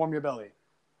 "Oh, warm your belly."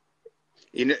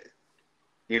 You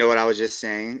know what I was just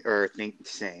saying, or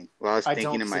saying? What I was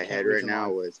thinking in my head right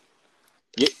now was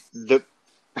the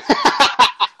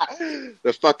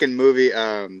the fucking movie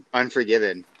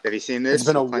Unforgiven. Have you seen this? It's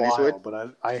been a while,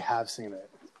 but I have seen it.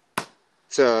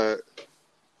 I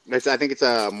think it's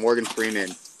Morgan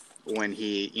Freeman when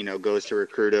he goes to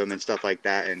recruit him and stuff like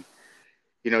that, and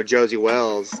Josie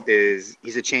Wells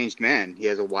he's a changed man. He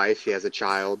has a wife, he has a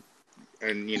child,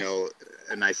 and a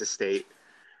nice estate.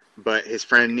 But his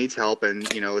friend needs help, and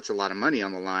it's a lot of money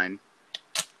on the line.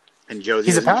 And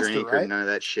Josie doesn't drink or none of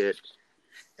that shit.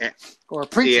 or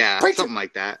preacher, yeah, preacher. something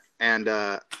like that. And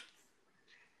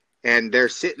they're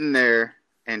sitting there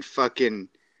and fucking,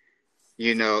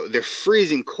 you know, they're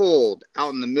freezing cold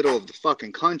out in the middle of the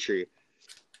fucking country.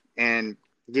 And,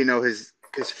 you know, his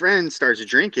friend starts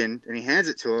drinking and he hands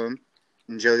it to him.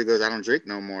 And Josie goes, I don't drink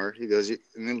no more. He goes,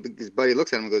 and then his buddy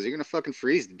looks at him and goes, you're going to fucking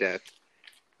freeze to death.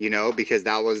 You know, because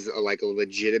that was like a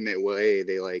legitimate way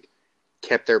they like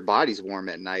kept their bodies warm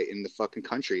at night in the fucking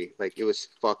country. Like it was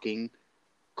fucking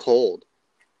cold.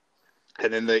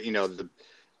 And then the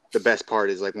best part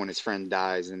is like when his friend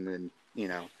dies and then, you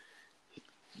know,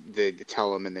 they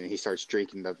tell him and then he starts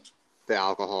drinking the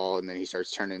alcohol and then he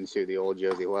starts turning into the old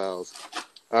Josie Wells.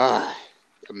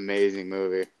 Amazing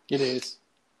movie. It is.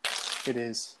 It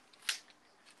is.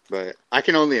 But I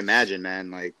can only imagine, man,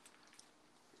 like,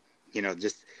 you know,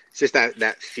 it's just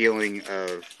that feeling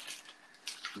of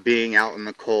being out in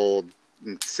the cold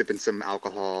and sipping some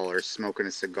alcohol or smoking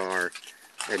a cigar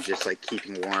and just like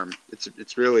keeping warm.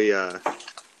 It's really I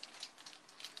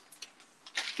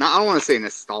don't want to say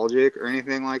nostalgic or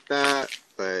anything like that,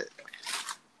 but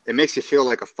it makes you feel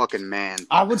like a fucking man.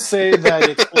 I would say that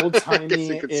it's old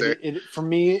timey. For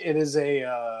me, it is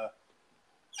a,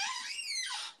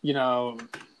 you know,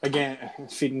 again,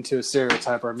 feeding to a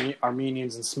stereotype,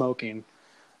 Armenians and smoking.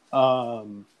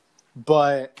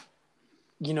 But,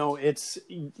 you know,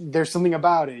 there's something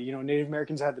about it. You know, Native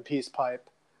Americans had the peace pipe.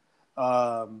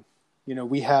 You know,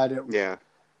 we had. Yeah.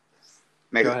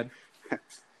 Go ahead.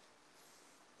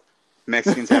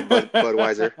 Mexicans have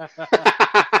Budweiser.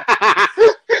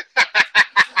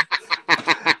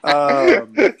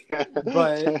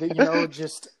 But you know,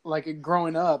 just like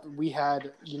growing up, we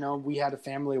had a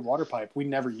family water pipe. We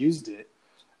never used it.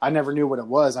 I never knew what it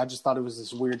was. I just thought it was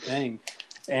this weird thing.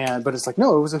 But it's like,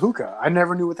 no, it was a hookah. I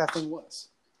never knew what that thing was.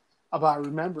 But I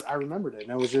remembered it,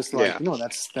 and it was just like, no,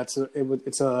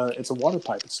 it's a water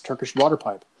pipe. It's a Turkish water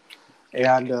pipe.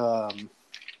 And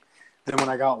then when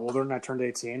I got older and I turned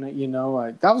 18, you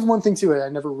know, that was one thing too. I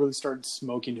never really started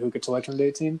smoking hookah till I turned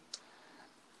 18,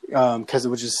 because it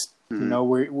was just, you know,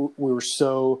 we were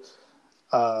so.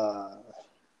 On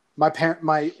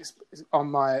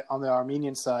the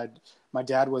Armenian side, my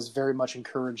dad was very much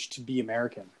encouraged to be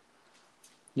American.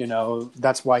 You know,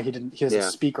 that's why he doesn't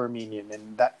speak Armenian,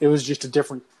 and that it was just a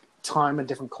different time and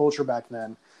different culture back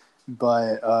then.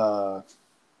 But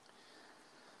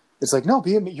it's like, no,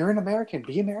 you're an American.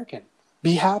 Be American.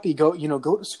 Be happy. Go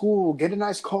to school. Get a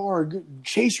nice car.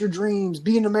 Chase your dreams.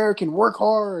 Be an American. Work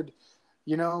hard.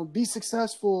 You know, be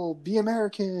successful. Be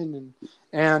American.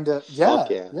 And Fuck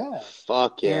yeah.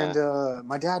 Fuck yeah. And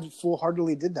my dad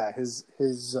full-heartedly did that. His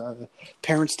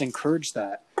parents encouraged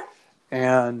that.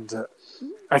 And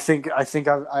I think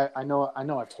I know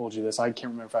I've told you this. I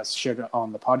can't remember if I shared it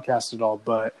on the podcast at all,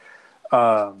 but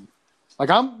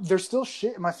there's still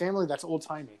shit in my family that's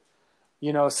old-timey.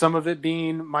 You know, some of it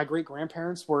being my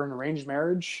great-grandparents were in arranged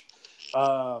marriage.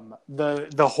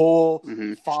 The whole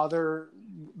father,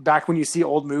 back when you see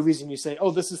old movies and you say,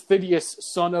 oh, this is Thaddeus,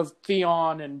 son of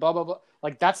Theon, and blah, blah, blah.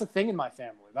 Like, that's a thing in my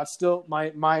family. That's still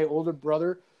my older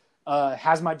brother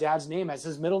has my dad's name as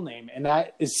his middle name, and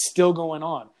that is still going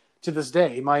on to this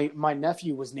day. My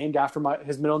nephew was named after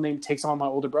his middle name takes on my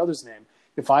older brother's name.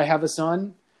 If I have a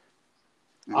son,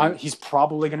 he's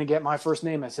probably going to get my first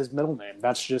name as his middle name.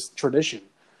 That's just tradition.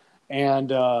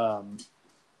 And I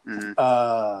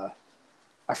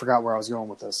forgot where I was going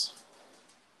with this.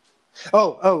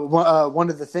 One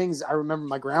of the things I remember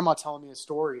my grandma telling me a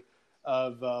story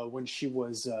of when she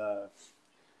was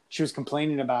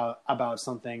complaining about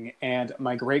something, and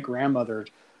my great grandmother,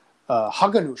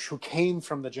 Haganush, who came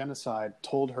from the genocide,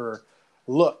 told her,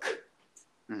 "Look,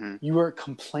 you are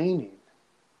complaining,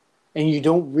 and you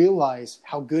don't realize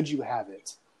how good you have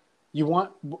it. You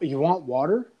want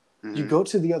water? You go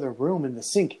to the other room in the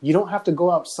sink. You don't have to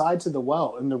go outside to the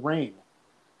well in the rain,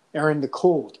 or in the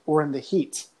cold, or in the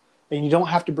heat, and you don't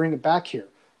have to bring it back here.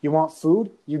 You want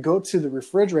food? You go to the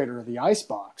refrigerator or the ice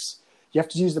box. You have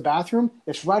to use the bathroom?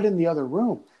 It's right in the other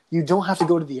room. You don't have to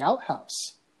go to the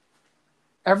outhouse.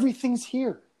 Everything's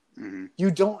here.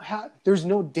 You don't have. There's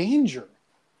no danger.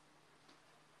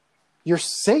 You're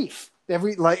safe."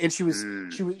 And she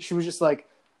was just like,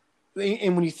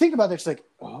 and when you think about it, it's like,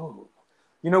 oh,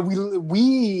 you know,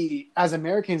 we as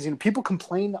Americans, you know, people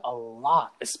complain a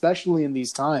lot, especially in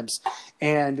these times,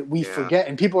 and we forget.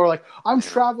 And people are like, I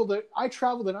traveled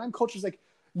and I'm culture's like,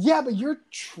 yeah, but you're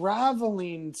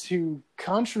traveling to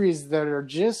countries that are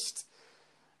just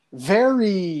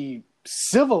very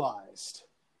civilized.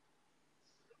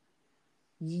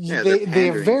 Yeah,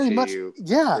 they're very much,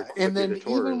 and then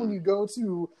even when you go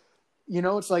to, you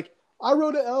know, it's like, I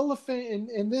rode an elephant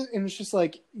and it's just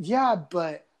like, yeah,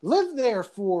 but Live there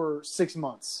for 6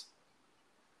 months.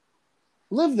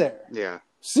 Live there. Yeah.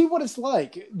 See what it's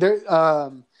like. There,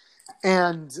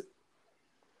 and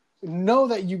know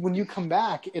that when you come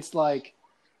back, it's like,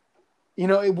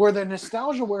 where the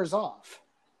nostalgia wears off.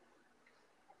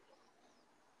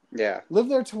 Yeah. Live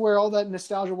there to where all that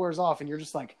nostalgia wears off, and you're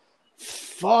just like,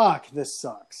 fuck, this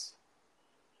sucks.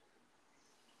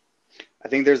 I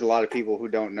think there's a lot of people who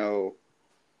don't know,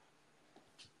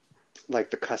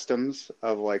 like, the customs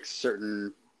of, like,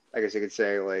 certain, I guess you could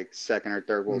say, like, second or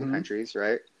third world countries,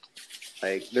 right?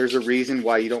 Like, there's a reason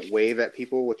why you don't wave at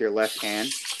people with your left hand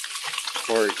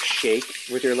or shake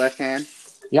with your left hand.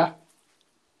 Yeah.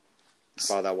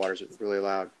 Wow, that water's really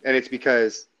loud. And it's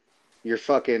because your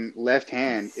fucking left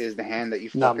hand is the hand that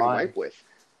you Not fucking mine. wipe with.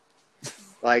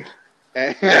 Like,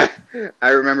 I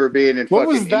remember being in What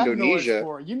was fucking that Indonesia. noise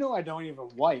for? I don't even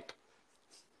wipe.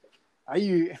 I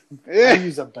use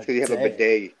a bidet. So you have a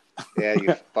bidet. Yeah,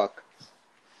 you fuck.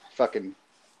 Fucking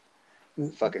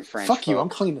French. Fuck you, folk. I'm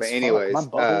clean But as anyways,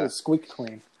 fuck. My butthole is squeak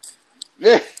clean.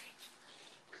 Yeah.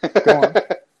 Go on.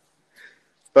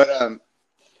 But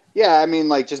yeah, I mean,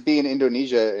 like, just being in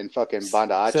Indonesia and fucking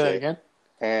Banda Say that Aceh, again?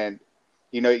 and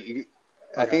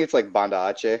I think it's like Banda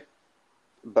Aceh,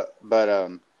 but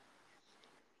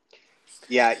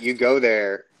yeah, you go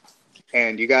there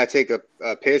and you gotta take a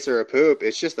piss or a poop.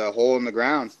 It's just a hole in the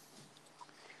ground,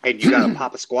 and you gotta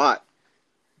pop a squat.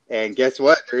 And guess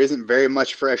what? There isn't very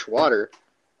much fresh water,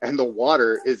 and the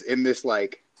water is in this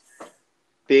like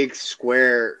big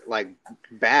square like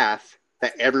bath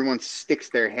that everyone sticks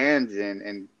their hands in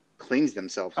and cleans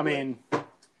themselves I with, mean,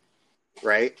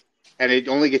 right? And it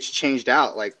only gets changed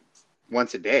out like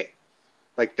once a day.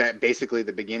 Like that, basically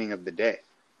the beginning of the day.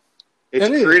 It's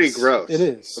pretty gross. It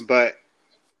is. But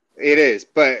it is.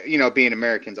 But, being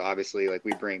Americans, obviously, like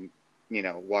we bring,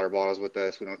 water bottles with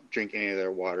us. We don't drink any of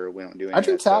their water. We don't do any I of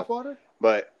drink that stuff. tap water.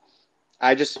 But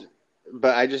I just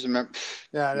remember,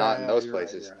 not in those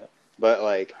places. Right. But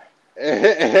like,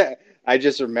 I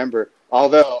just remember,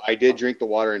 although I did drink the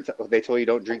water, and they told you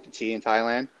don't drink the tea in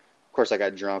Thailand. Of course, I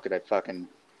got drunk and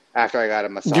after I got a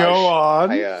massage, Go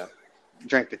on. I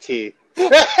drank the tea.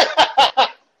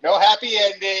 No happy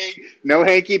ending, no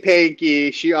hanky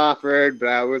panky. She offered, but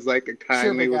I was like,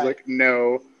 kindly was like,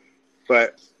 no.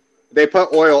 But they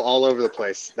put oil all over the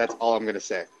place. That's all I'm gonna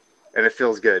say, and it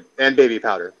feels good, and baby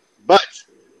powder. But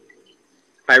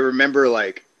I remember,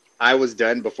 like, I was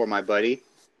done before my buddy,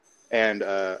 and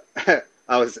I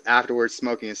was afterwards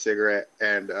smoking a cigarette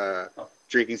and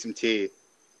drinking some tea,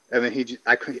 and then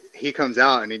he comes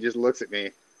out and he just looks at me,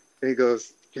 and he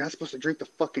goes, "You're not supposed to drink the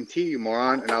fucking tea, you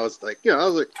moron." And I was like,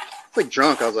 it's like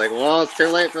drunk. I was like, well, it's too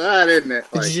late for that, isn't it?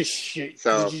 Like, Did you just shit?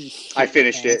 So Did you just shit I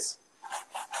finished your it. pants?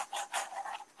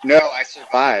 No, I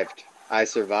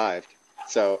survived.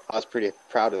 So I was pretty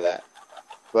proud of that.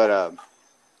 But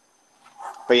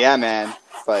yeah, man,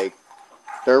 like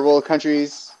third world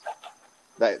countries,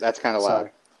 that's kind of loud.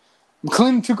 Sorry. I'm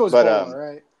cleaning Tuco's bowl, all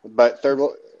right? But third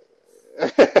world.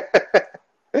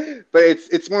 But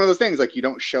it's one of those things, like, you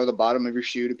don't show the bottom of your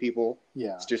shoe to people.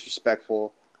 Yeah. It's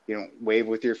disrespectful. You don't wave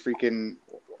with your freaking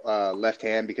left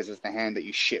hand because it's the hand that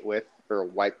you shit with or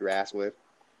wipe your ass with.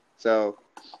 So,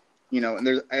 and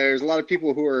there's a lot of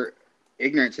people who are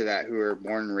ignorant to that, who are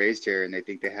born and raised here, and they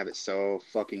think they have it so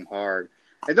fucking hard.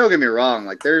 And don't get me wrong,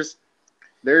 like there's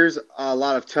a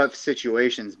lot of tough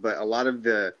situations, but a lot of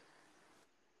the,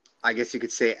 I guess you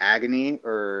could say, agony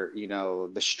or,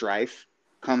 the strife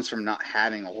comes from not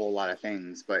having a whole lot of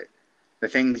things. But the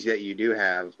things that you do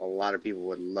have, a lot of people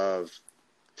would love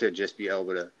to just be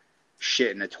able to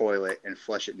shit in a toilet and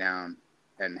flush it down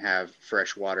and have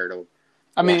fresh water to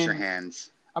wash your hands.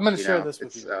 I'm going to share this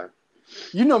with you.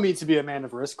 You know me to be a man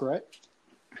of risk, right?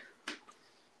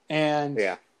 And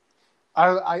yeah,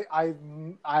 I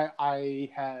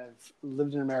have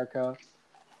lived in America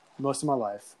most of my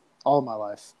life, all of my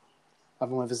life.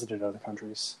 I've only visited other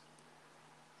countries.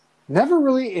 Never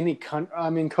really any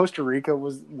Costa Rica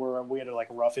was where we had to like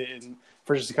rough it in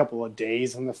for just a couple of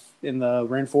days in the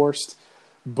rainforest,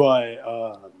 but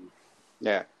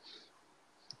yeah.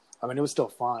 I mean, it was still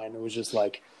fine. It was just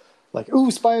like ooh,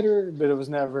 spider, but it was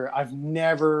never. I've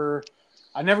never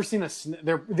seen a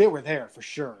they were there for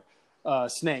sure,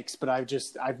 snakes, but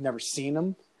I've never seen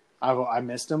them. I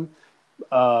missed them,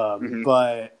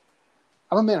 but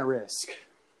I'm a man of risk.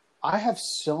 I have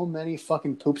so many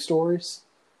fucking poop stories.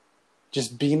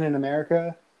 Just being in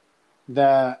America,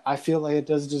 that I feel like it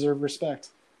does deserve respect.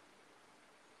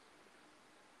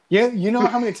 Yeah, you know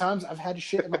how many times I've had to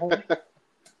shit in the hole? Do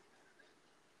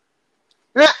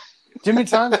you know how many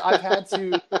times I've had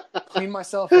to clean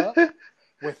myself up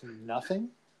with nothing?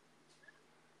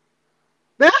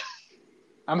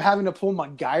 I'm having to pull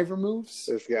MacGyver moves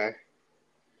This guy.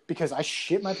 because I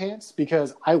shit my pants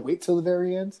because I wait till the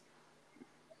very end.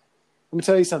 Let me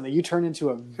tell you something. You turn into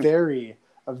a very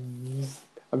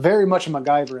much a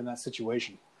MacGyver in that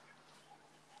situation.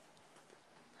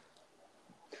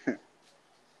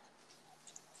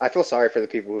 I feel sorry for the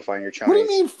people who find your chonies. What do you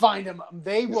mean find them?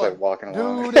 They Just will, like walking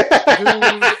along. dude.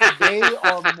 They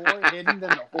are more hidden than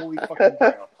the holy fucking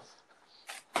grail.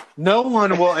 No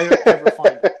one will ever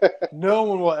find them. No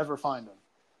one will ever find them.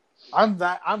 I'm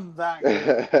that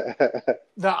good.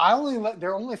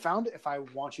 They're only found if I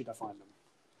want you to find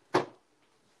them.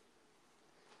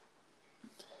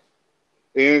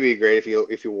 It would be great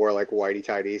if you wore like whitey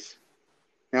tighties.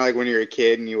 You know, like when you're a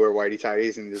kid and you wear whitey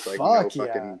tighties and just like Fuck no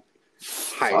yeah. fucking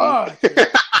hiding. Fuck. Yeah.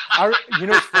 You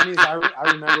know what's funny is I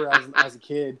remember as a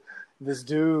kid, this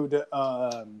dude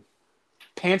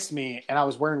pantsed me and I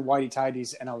was wearing whitey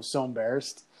tighties and I was so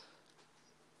embarrassed.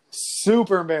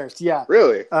 Super embarrassed. Yeah.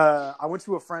 Really? I went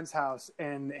to a friend's house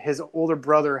and his older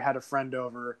brother had a friend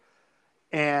over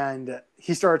and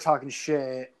he started talking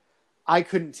shit. I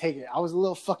couldn't take it. I was a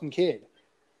little fucking kid.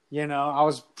 You know, I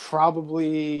was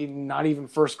probably not even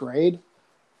first grade.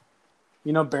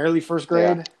 You know, barely first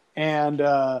grade. Yeah. And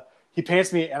he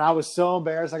pants me, and I was so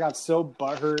embarrassed. I got so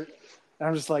butthurt. And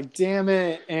I'm just like, damn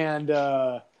it. And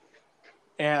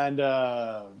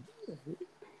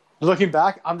looking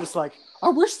back, I'm just like, I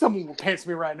wish someone would pants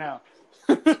me right now.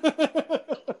 Check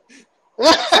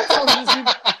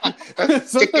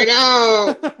it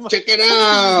out. Check it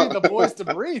out. The voice to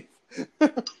breathe.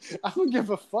 I don't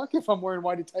give a fuck if I'm wearing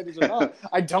whitey tighties or not.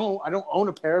 I don't own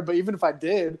a pair, but even if I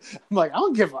did, I'm like, I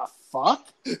don't give a fuck.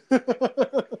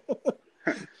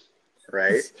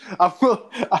 Right? I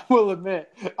will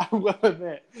admit.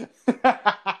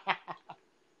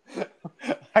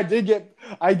 I did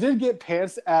get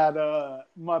pants at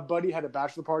my buddy had a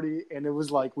bachelor party and it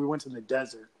was like we went to the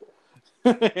desert.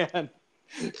 And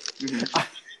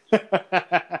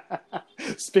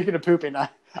speaking of pooping, I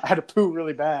had to poo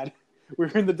really bad. We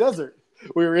were in the desert.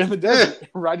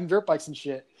 Riding dirt bikes and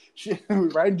shit. We were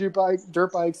riding dirt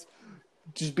bikes,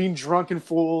 just being drunken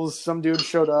fools. Some dude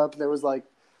showed up. There was like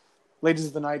ladies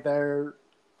of the night there.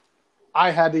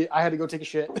 I had to go take a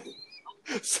shit.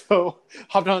 So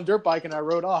hopped on a dirt bike and I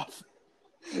rode off.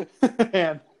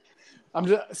 And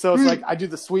it's like I do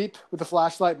the sweep with the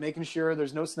flashlight, making sure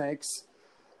there's no snakes,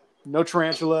 no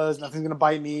tarantulas, nothing's gonna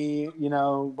bite me. You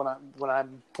know, when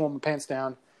I'm pulling my pants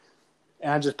down,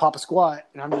 and I just pop a squat,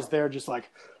 and I'm just there, just like,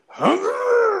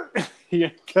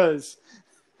 because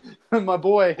my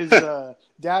boy, his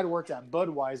dad worked at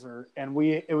Budweiser, and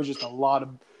it was a lot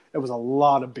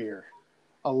of beer.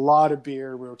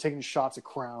 We were taking shots of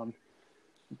Crown.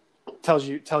 Tells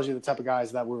you the type of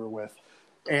guys that we were with.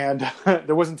 And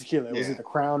there wasn't tequila. It was either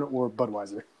Crown or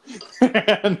Budweiser.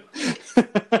 And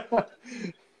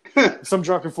some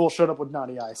drunken fool showed up with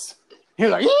Naughty Ice. He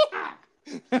was like, yeah!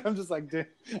 I'm just like, dude,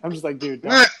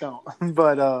 don't.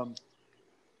 But,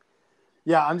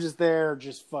 yeah, I'm just there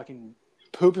just fucking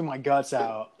pooping my guts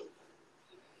out.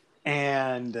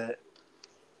 And,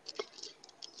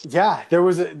 yeah, there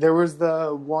was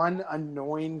the one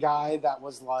annoying guy that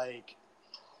was like,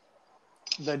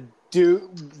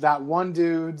 that one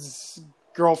dude's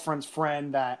girlfriend's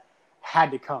friend that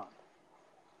had to come.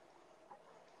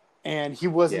 And he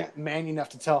wasn't man enough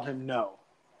to tell him no.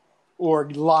 Or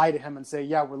lie to him and say,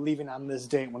 yeah, we're leaving on this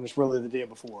date when it's really the day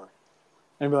before.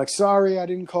 And be like, sorry, I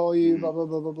didn't call you, blah, blah,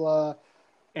 blah, blah, blah.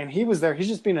 And he was there. He's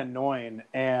just being annoying.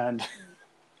 And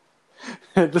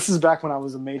this is back when I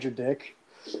was a major dick.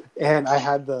 And I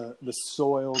had the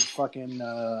soiled fucking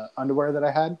underwear that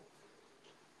I had.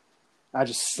 I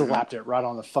just slapped it right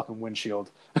on the fucking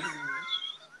windshield.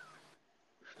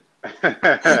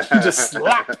 Just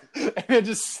slapped. And it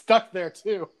just stuck there,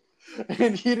 too.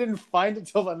 And he didn't find it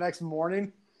till the next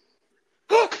morning.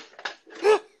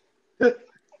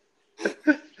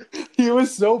 He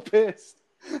was so pissed.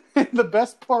 And the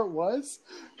best part was,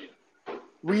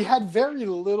 we had very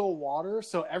little water,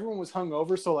 so everyone was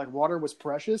hungover, so like water was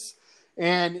precious.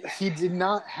 And he did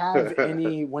not have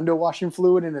any window washing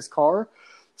fluid in his car.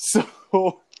 So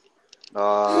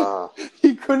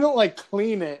he couldn't like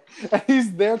clean it. And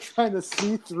he's there trying to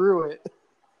see through it.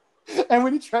 And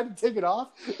when he tried to take it off,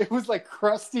 it was like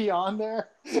crusty on there.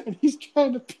 And he's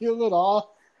trying to peel it off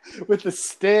with a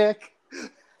stick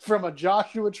from a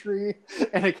Joshua tree.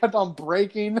 And it kept on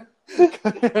breaking.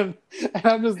 And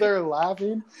I'm just there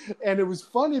laughing. And it was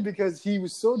funny because he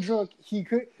was so drunk.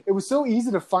 It was so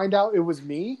easy to find out it was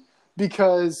me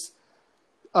because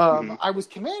I was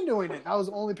commandoing it. That was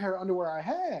the only pair of underwear I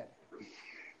had.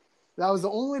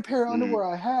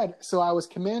 So I was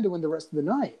commandoing the rest of the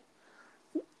night.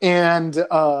 And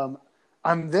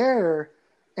I'm there,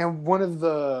 and one of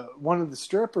the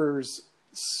strippers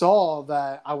saw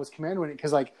that I was commandoing it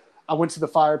because like I went to the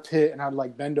fire pit and I'd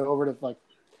like bend over to like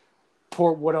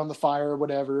pour wood on the fire or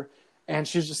whatever, and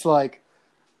she's just like,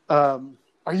 "Are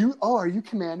you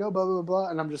commando?" Blah blah blah,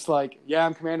 and I'm just like, "Yeah,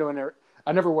 I'm commando," and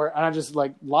I never wear, and I just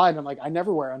like lied. I'm like, I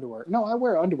never wear underwear. No, I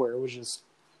wear underwear. It was just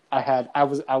I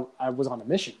was on a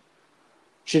mission.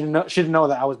 She didn't know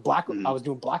that I was black. Mm-hmm. I was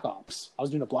doing black ops. I was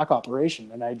doing a black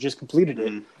operation, and I just completed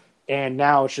it. Mm-hmm. And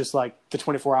now it's just like the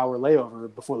 24-hour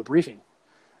layover before the briefing.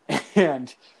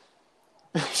 And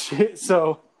she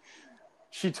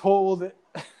told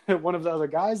one of the other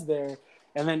guys there,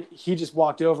 and then he just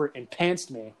walked over and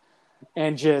pantsed me,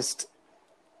 and just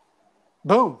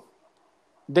boom,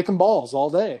 dick and balls all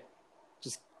day,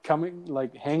 just coming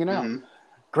like hanging out. Mm-hmm.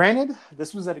 Granted,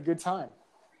 this was at a good time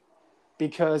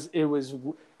because it was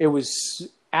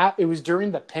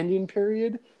during the pending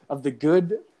period of the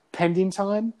good pending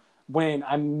time when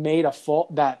I made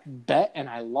that bet and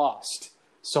I lost.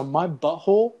 So my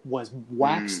butthole was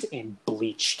waxed and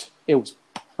bleached. It was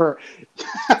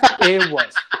it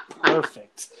was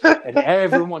perfect, and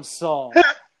everyone saw,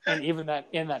 and even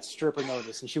that stripper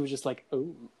noticed, and she was just like,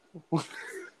 "Oh."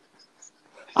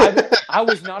 I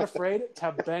was not afraid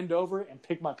to bend over and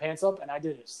pick my pants up, and I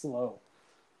did it slow.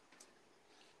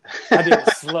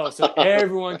 So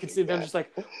everyone could see them just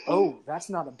like, "Oh, that's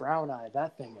not a brown eye.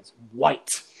 That thing is white."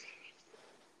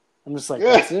 I'm just like,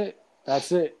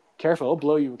 that's it. Careful, it'll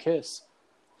blow you a kiss.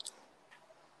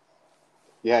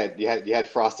 Yeah, you had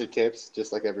frosted tips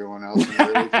just like everyone else in the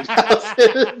early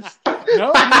 2000s.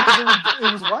 No,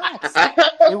 it was waxed.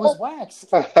 It was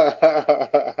waxed.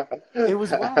 It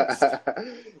was waxed.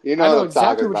 You know, I know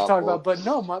exactly what you're talking fool. about, but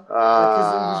no, because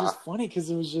it was just funny because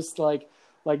it was just like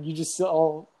you just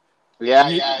all.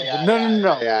 Yeah.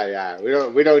 No. Yeah.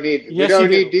 We don't need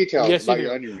details about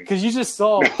your underwear. Because you just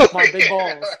saw my big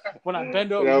balls when I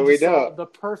bend over. No, you we just saw don't. the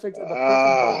perfect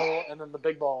butthole and then the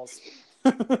big balls.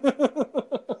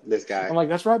 This guy. I'm like,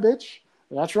 that's right, bitch.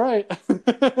 That's right.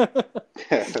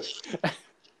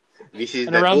 This is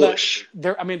and the around bush.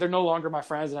 they're no longer my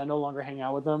friends, and I no longer hang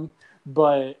out with them.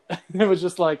 But it was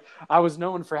just like I was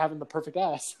known for having the perfect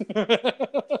ass.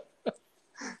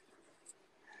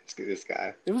 This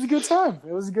guy. It was a good time.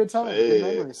 Good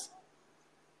memories.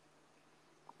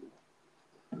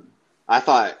 I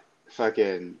thought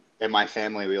fucking in my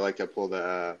family we like to pull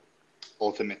the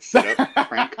ultimate sit-up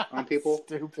prank on people.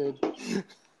 Stupid.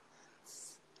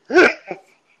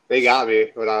 They got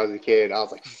me when I was a kid. I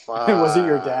was like, fuck. Was it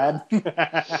your dad?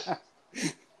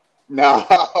 No.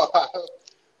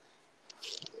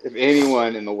 If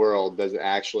anyone in the world doesn't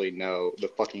actually know the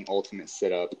fucking ultimate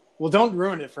sit-up. Well, don't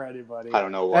ruin it for anybody. I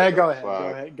don't know what. Go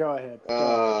ahead.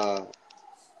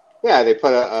 Yeah, they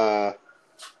put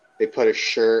a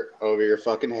shirt over your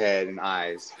fucking head and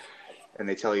eyes, and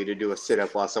they tell you to do a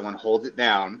sit-up while someone holds it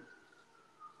down.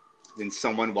 Then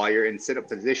someone, while you're in sit-up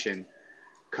position,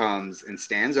 comes and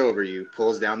stands over you,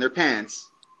 pulls down their pants,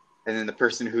 and then the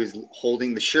person who's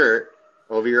holding the shirt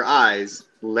over your eyes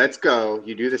lets go.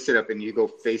 You do the sit-up, and you go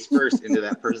face first into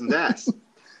that person's ass,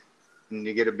 and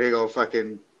you get a big old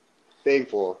fucking thing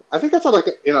full. I think that's like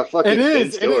in a fucking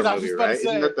Ben Stiller movie, right?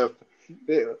 Isn't that the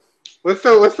what's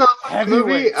the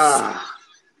movie?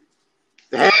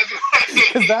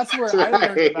 Because that's where I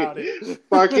learned about it.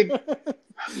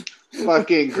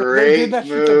 Fucking great they did that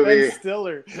shit to movie. Ben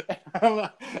Stiller.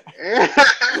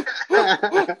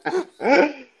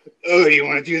 Oh, you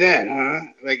want to do that, huh?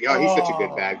 Like, he's such a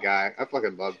good bad guy. I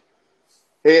fucking love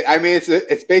it. I mean,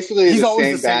 it's basically the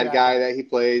same bad guy that he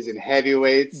plays in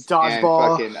Heavyweights,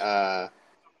 Dodgeball, and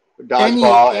fucking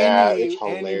Dodgeball. It's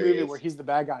hilarious. Any movie where he's the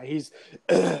bad guy,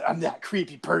 I'm that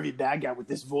creepy, pervy bad guy with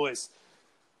this voice.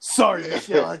 Sorry,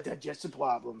 Michelle has digestion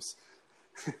problems.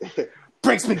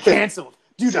 Break's been canceled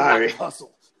due to lack of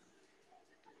hustle.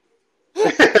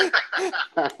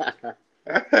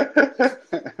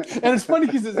 And it's funny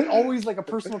because it's always like a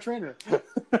personal trainer.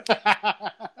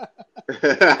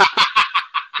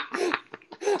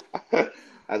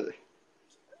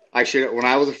 I should when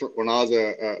I was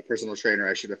a personal trainer,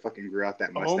 I should have fucking grew out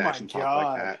that mustache and talked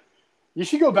like that. You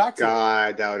should go back to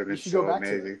God, that would have been so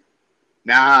amazing.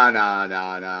 No. I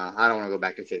don't want to go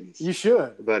back to fitness. You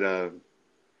should. But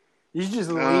you should just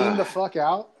lean the fuck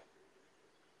out.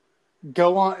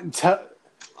 Go on and tell.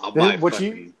 I'll buy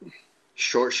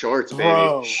short shorts, baby.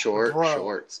 Bro,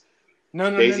 Shorts.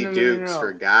 No, Daisy Dukes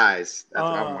for guys. That's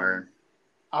what I'm wearing.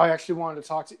 I actually wanted to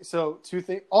talk to you. So, two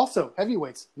things. Also,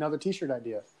 Heavyweights. Another t-shirt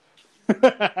idea.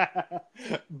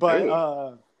 But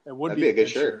it would be a good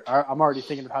shirt. I'm already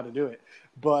thinking of how to do it.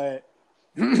 But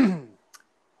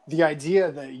the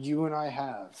idea that you and I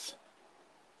have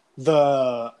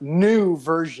the new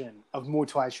version of Muay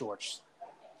Thai shorts.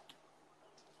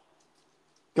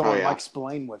 Go on,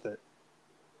 explain with it.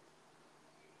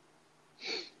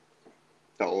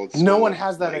 The old school, no one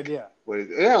has that idea. What is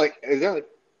that like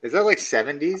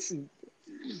 70s?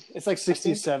 It's like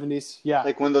 60s, 70s. Yeah.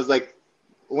 Like when those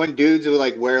when dudes would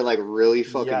like wear like really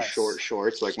fucking short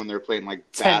shorts, like when they're playing like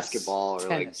basketball or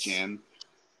like gym.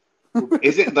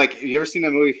 Is it like you ever seen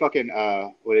that movie fucking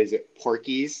what is it,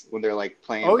 Porky's, when they're like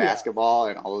playing basketball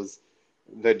and all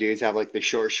the dudes have like the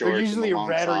short shorts. They're usually and the long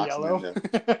red socks or yellow.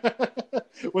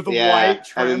 With a yeah, white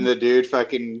trim. And then the dude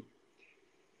fucking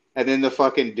and then the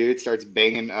fucking dude starts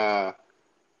banging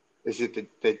is it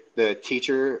the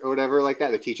teacher or whatever like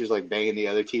that? The teacher's like banging the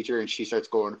other teacher and she starts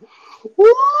going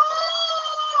woo!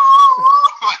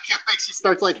 Like she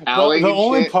starts like howling. The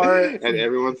only shit, part and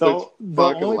everyone's the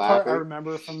laughing. only part I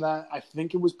remember from that, I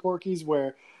think it was Porky's,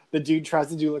 where the dude tries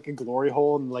to do like a glory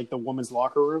hole in like the woman's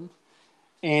locker room,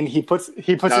 and he puts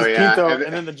his pinto,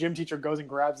 and then the gym teacher goes and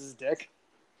grabs his dick.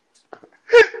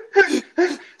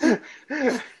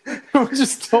 Which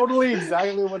is totally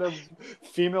exactly what a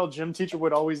female gym teacher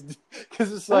would always do.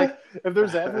 Because it's like, if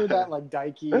there's ever that like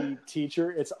dykey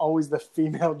teacher, it's always the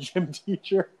female gym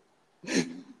teacher.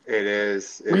 It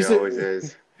is. It always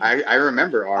is. I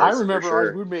remember ours. I remember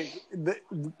ours. We'd make.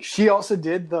 She also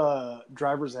did the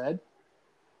driver's ed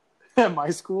at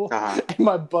my school, and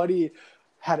my buddy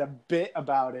had a bit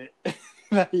about it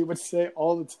that he would say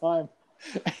all the time.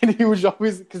 And he was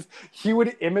always, because he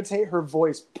would imitate her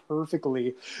voice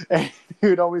perfectly, and he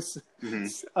would always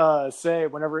say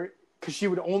whenever, because she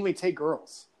would only take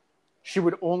girls. She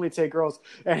would only take girls.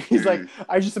 And he's like,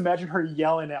 I just imagine her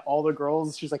yelling at all the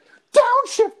girls. She's like,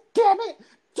 downshift, damn it!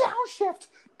 Downshift!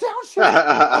 Downshift!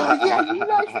 Oh, yeah, you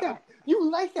like that.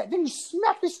 You like that. Then you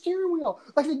smack the steering wheel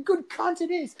like a good cunt it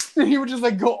is. And he would just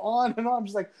like go on and on.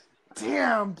 Just like,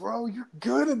 damn, bro, you're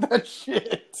good at that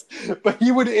shit. But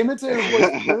he would imitate her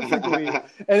voice perfectly.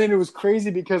 And then it was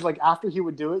crazy because like after he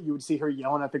would do it, you would see her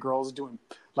yelling at the girls doing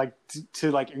like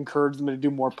to like encourage them to do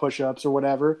more push-ups or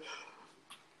whatever.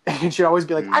 And she'd always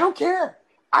be like, I don't care.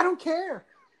 I don't care.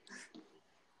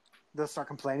 They'll start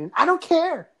complaining. I don't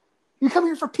care. You come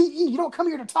here for PE. You don't come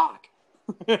here to talk.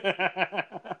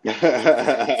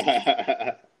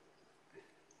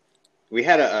 We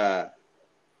had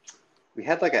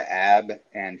like an ab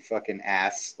and fucking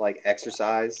ass like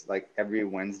exercise like every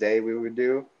Wednesday we would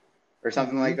do or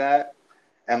something like that.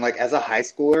 And like as a high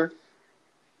schooler,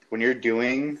 when you're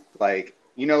doing like,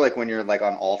 you know, like when you're like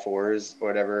on all fours or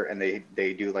whatever, and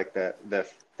they do like the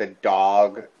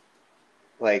dog,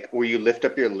 like where you lift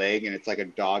up your leg and it's like a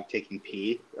dog taking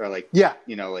pee or like,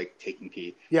 you know, like taking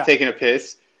pee, taking a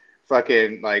piss.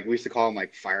 Fucking like we used to call them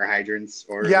like fire hydrants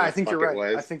or I think you're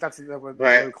right. I think that's what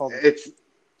they called it.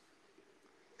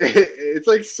 It's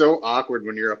like so awkward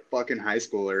when you're a fucking high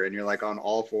schooler and you're like on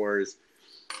all fours,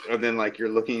 and then like you're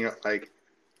looking at like.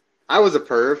 I was a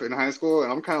perv in high school,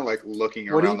 and I'm kind of like looking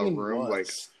around the room, like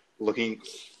looking,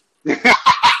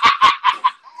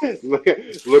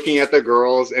 looking at the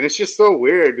girls, and it's just so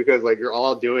weird because like you're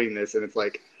all doing this, and it's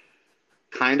like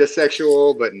kind of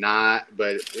sexual, but not.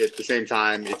 But at the same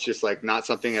time, it's just like not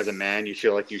something as a man you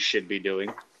feel like you should be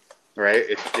doing, right?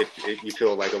 You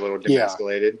feel like a little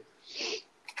demasculated.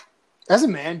 As a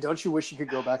man, don't you wish you could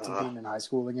go back to being in high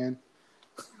school again?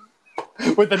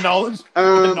 With the knowledge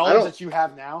that you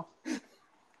have now?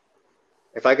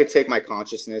 If I could take my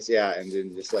consciousness, and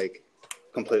then just like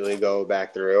completely go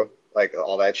back through like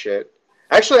all that shit.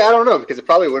 Actually, I don't know, because it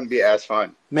probably wouldn't be as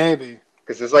fun. Maybe.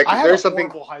 Because it's like there is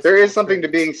something to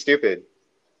being stupid.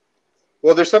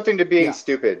 Well, there's something to being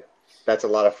stupid. That's a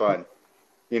lot of fun.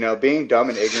 You know, being dumb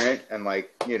and ignorant and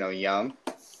like, you know, young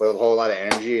with a whole lot of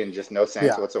energy and just no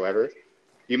sense whatsoever.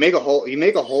 You make a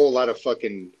whole lot of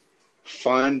fucking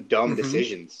fun, dumb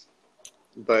decisions.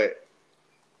 But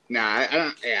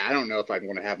I don't know if I'd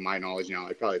want to have my knowledge now.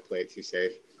 I'd probably play it too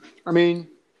safe. I mean,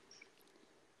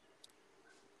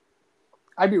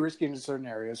 I'd be risky in certain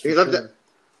areas. For because sure.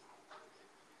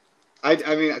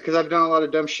 because I've done a lot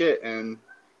of dumb shit, and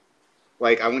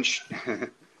like I went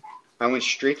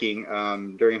streaking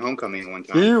during homecoming one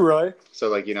time. You right? So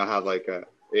like you know how like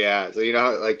so you know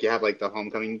how like you have like the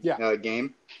homecoming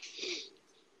game.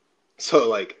 So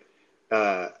like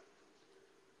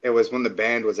it was when the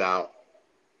band was out.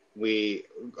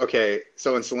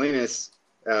 So in Salinas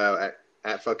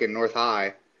at fucking North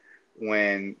High,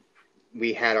 when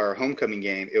we had our homecoming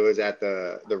game, it was at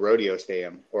the Rodeo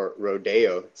Stadium,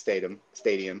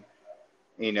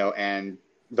 you know, and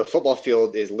the football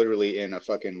field is literally in a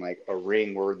fucking like a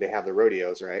ring where they have the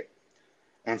rodeos, right?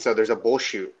 And so there's a bull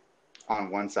chute on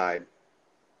one side.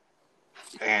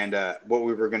 And what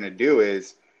we were going to do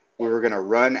is we were going to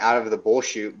run out of the bull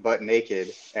chute butt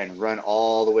naked and run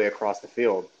all the way across the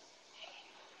field.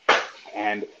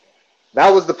 And that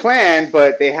was the plan,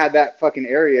 but they had that fucking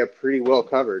area pretty well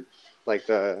covered, like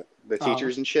the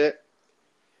teachers and shit.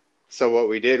 So what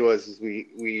we did was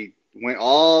we went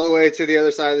all the way to the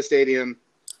other side of the stadium,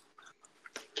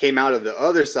 came out of the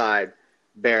other side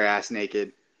bare ass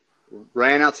naked,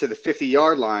 ran out to the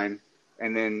 50-yard line,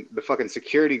 and then the fucking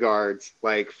security guards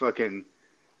like fucking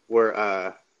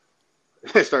were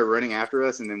started running after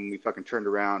us, and then we fucking turned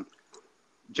around,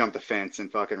 jumped the fence,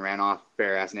 and fucking ran off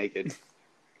bare ass naked.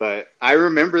 But I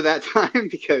remember that time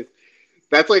because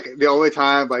that's like the only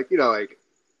time, like, you know, like,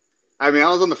 I mean, I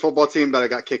was on the football team, but I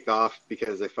got kicked off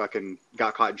because I fucking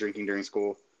got caught drinking during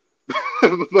school.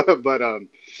 but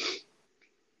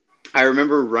I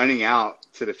remember running out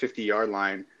to the 50-yard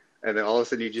line, and then all of a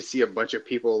sudden you just see a bunch of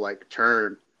people like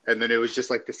turn, and then it was just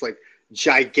like this like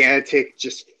gigantic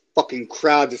just fucking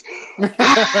crowd just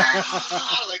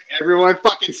like everyone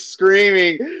fucking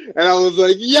screaming, and I was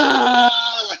like, yeah,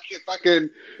 like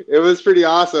it was pretty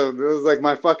awesome. It was like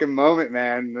my fucking moment,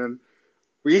 man. And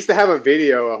we used to have a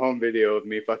home video of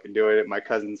me fucking doing it. My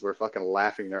cousins were fucking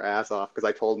laughing their ass off because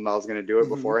I told them I was gonna do it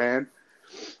beforehand,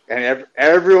 and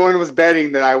everyone was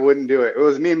betting that I wouldn't do it. It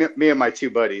was me and my two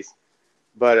buddies,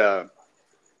 but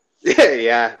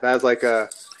yeah, that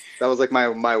was like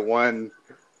my one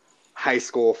high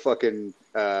school fucking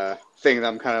thing that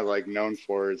I'm kind of like known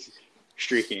for is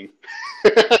streaking.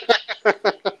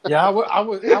 Yeah, I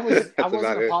wasn't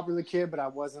a popular kid, but I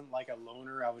wasn't like a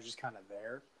loner. I was just kind of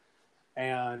there,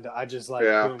 and I just like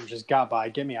boom, just got by.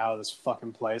 Get me out of this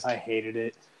fucking place. I hated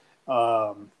it. If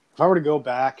I were to go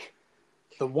back,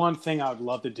 the one thing I would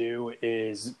love to do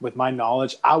is, with my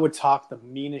knowledge, I would talk the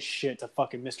meanest shit to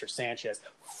fucking Mr. Sanchez.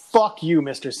 Fuck you,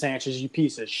 Mr. Sanchez, you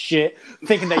piece of shit.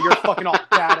 Thinking that you're fucking all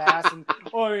badass and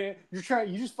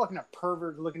you're just fucking a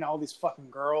pervert looking at all these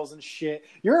fucking girls and shit.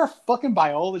 You're a fucking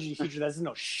biology teacher that doesn't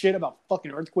know shit about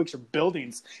fucking earthquakes or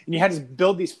buildings, and you had to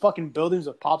build these fucking buildings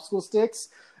with popsicle sticks.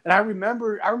 And I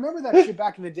remember that shit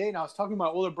back in the day, and I was talking to my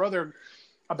older brother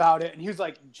about it, and he was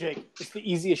like, Jake, it's the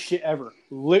easiest shit ever.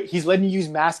 He's letting you use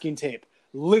masking tape.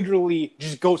 Literally,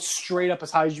 just go straight up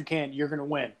as high as you can. You're going to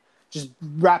win. Just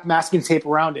wrap masking tape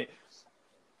around it.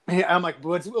 And I'm like,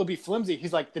 but it'll be flimsy.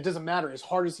 He's like, that doesn't matter. As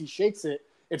hard as he shakes it,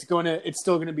 it's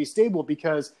still going to be stable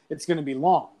because it's going to be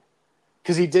long.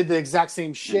 Because he did the exact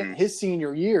same shit his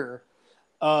senior year.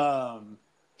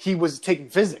 He was taking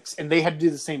physics, and they had to do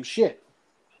the same shit.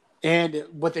 And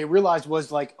what they realized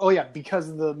was like, oh yeah, because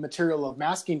of the material of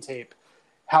masking tape,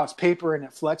 how it's paper and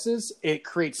it flexes, it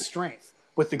creates strength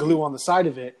with the glue on the side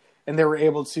of it. And they were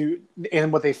able to,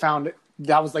 and what they found,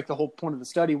 that was like the whole point of the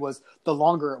study, was the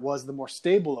longer it was, the more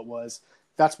stable it was.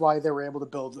 That's why they were able to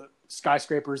build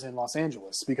skyscrapers in Los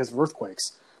Angeles because of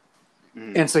earthquakes.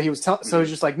 And so he was so he was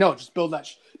just like, no, just build that,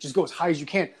 just go as high as you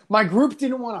can. My group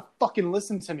didn't want to fucking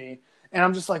listen to me. And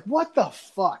I'm just like, what the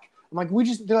fuck? I'm like,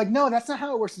 they're like, no, that's not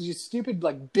how it works. It's just stupid,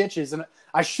 like, bitches. And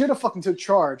I should have fucking took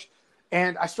charge.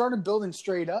 And I started building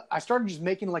straight up. I started just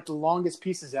making, like, the longest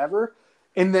pieces ever.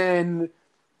 And then,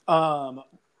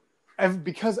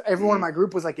 because everyone in my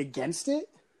group was, like, against it,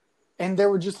 and they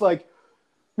were just like,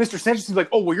 Mr. Sanchez was like,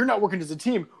 oh, well, you're not working as a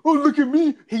team. Oh, look at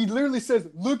me. He literally says,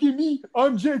 look at me.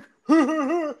 I'm Jake.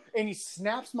 And he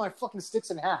snaps my fucking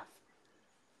sticks in half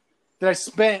that I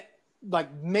spent,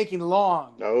 like, making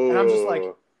long. Oh. And I'm just like,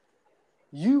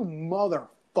 you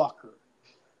motherfucker.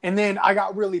 And then I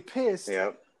got really pissed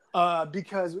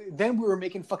because then we were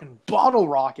making fucking bottle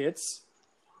rockets,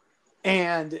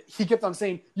 and he kept on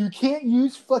saying, you can't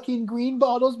use fucking green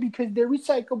bottles because they're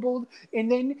recyclable,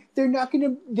 and then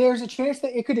there's a chance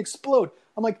that it could explode.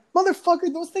 I'm like,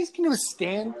 motherfucker, those things can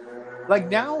withstand, like,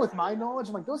 now with my knowledge,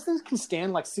 I'm like, those things can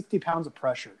stand like 60 pounds of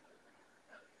pressure.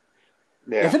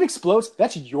 Yeah. If it explodes,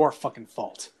 that's your fucking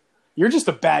fault. You're just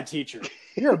a bad teacher.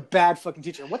 You're a bad fucking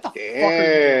teacher. What the fuck are you doing?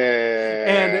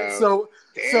 And so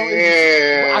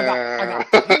I got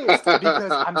pissed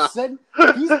because I'm sitting.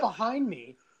 He's behind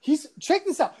me. Check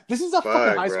this out. This is a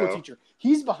fucking high school teacher.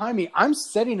 He's behind me. I'm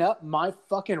setting up my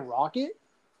fucking rocket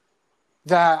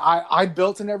that I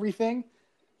built and everything,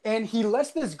 and he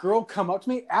lets this girl come up to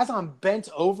me as I'm bent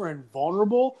over and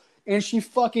vulnerable, and she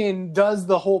fucking does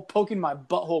the whole poking my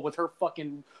butthole with her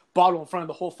fucking bottle in front of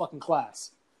the whole fucking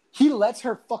class. He lets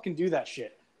her fucking do that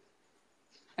shit.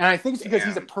 And I think it's because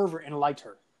he's a pervert and liked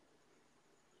her.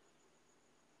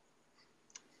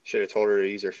 Should have told her to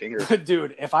use her finger.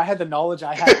 Dude, if I had the knowledge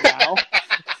I have now,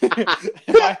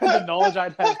 if I had the knowledge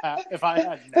I'd have if I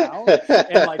had now,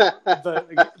 and like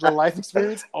the life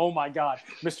experience, oh my god,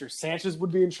 Mr. Sanchez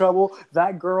would be in trouble.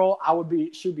 That girl,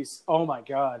 she'd be. Oh my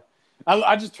god,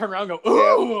 I just turn around and go,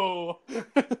 ooh.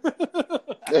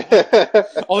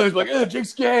 All they're like,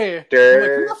 Jake's gay. I'm like,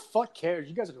 who the fuck cares?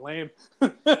 You guys are lame.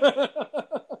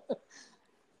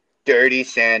 Dirty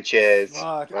Sanchez.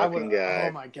 Fuck, fucking guy.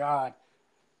 Oh my god.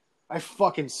 I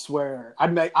fucking swear,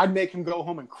 I'd make him go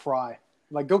home and cry.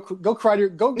 Like go cry to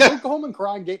go home and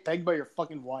cry and get pegged by your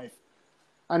fucking wife.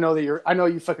 I know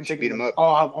you fucking take him up.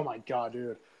 Oh my god,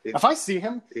 dude. If I see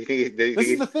him, this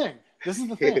is the thing. This is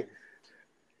the thing.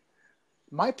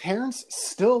 My parents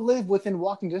still live within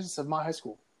walking distance of my high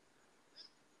school.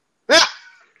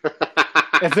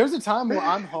 If there's a time where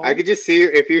I'm home, I could just see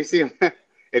if you see him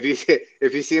if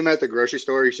you see him at the grocery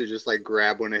store, you should just like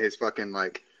grab one of his fucking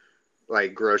like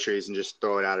groceries and just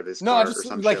throw it out of his cart or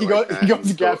something. Like he goes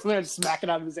to grab something and smack it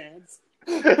out of his hands.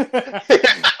 He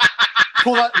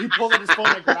pulls out his phone,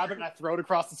 I grab it and I throw it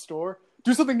across the store.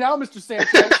 Do something now, Mr.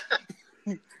 Sanchez.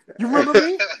 You remember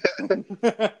me?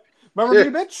 Remember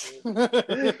me,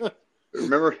 bitch?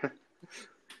 Remember?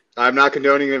 I'm not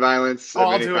condoning the violence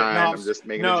of any kind. No, I'm just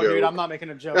making a joke. No, dude, I'm not making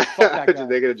a joke. Fuck that guy. Just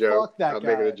making a joke. Fuck that I'm guy.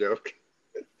 making a joke.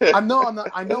 I know I'm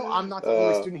not the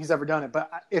only student he's ever done it, but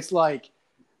it's like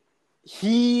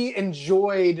he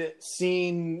enjoyed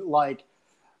seeing like,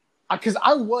 because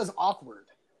I was awkward.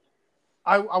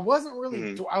 I wasn't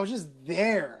really. I was just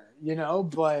there, you know.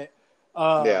 But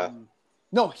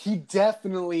no, he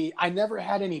definitely. I never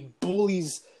had any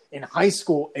bullies in high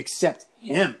school except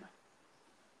him.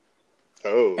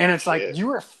 Oh, and it's shit. like, you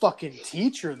were a fucking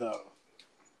teacher though.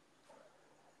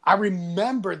 I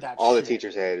remember that. All the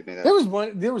teachers hated me. There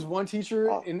was one teacher,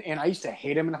 and I used to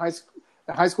hate him in high school.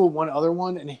 High school, one other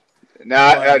one, and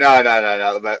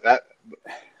no. But that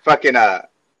fucking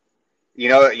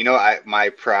my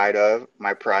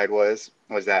pride was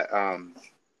that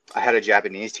I had a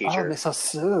Japanese teacher,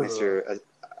 Mr.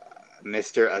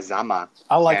 Azama.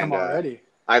 I like him already.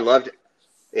 I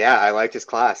liked his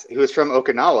class. He was from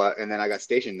Okinawa, and then I got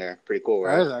stationed there. Pretty cool,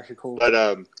 right? That is actually cool. But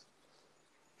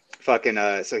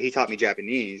so he taught me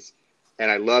Japanese, and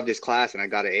I loved his class, and I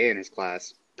got an A in his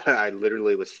class. But I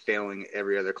literally was failing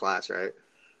every other class, right?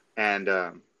 And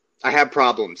I had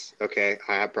problems. Okay,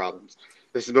 I had problems.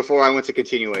 This is before I went to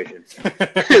continuation. but,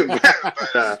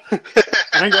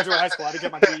 I didn't graduate high school. I didn't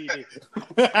get my GED.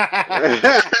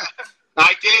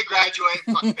 I did graduate.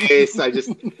 Fuck face.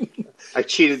 I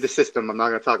cheated the system. I'm not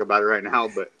going to talk about it right now,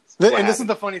 but this is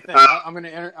the funny thing. I'm going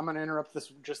to interrupt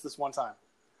this one time.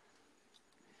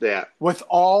 Yeah. With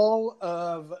all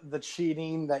of the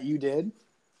cheating that you did,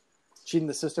 cheating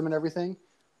the system and everything,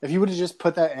 if you would have just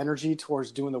put that energy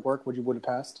towards doing the work, would have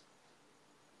passed?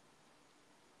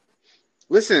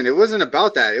 Listen, it wasn't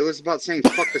about that. It was about saying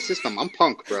fuck the system. I'm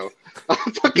punk, bro.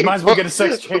 You might as well get a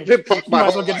sex change. You might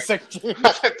as well get a sex change.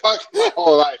 I've been punked my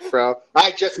whole life, bro.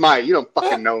 I just might. You don't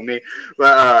fucking know me.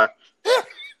 But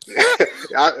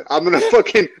I'm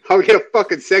I'll get a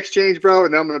fucking sex change, bro,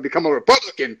 and then I'm gonna become a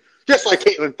Republican, just like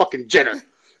Caitlyn fucking Jenner.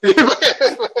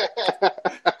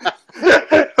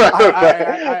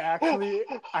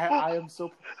 I am so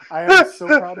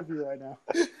proud of you right now.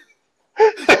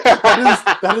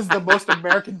 That is the most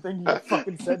American thing you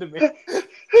fucking said to me. And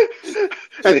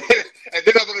then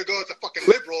I'm gonna go with the fucking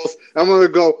liberals. I'm gonna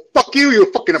go, fuck you,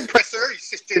 you fucking oppressor, you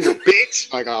cisgender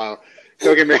bitch. Like, oh,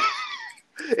 don't get me.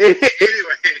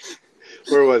 Anyways,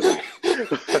 where was it?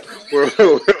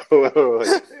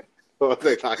 What was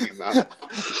I talking about?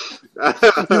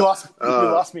 You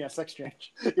lost me at sex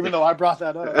change, even though I brought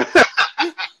that up.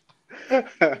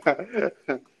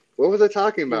 What was I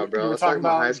talking about, bro? You were talking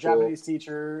about high school. Japanese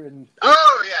teacher and.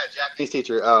 Oh yeah, Japanese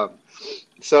teacher.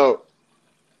 So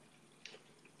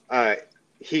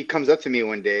he comes up to me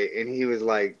one day and he was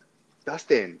like,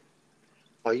 "Dustin,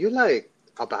 are you like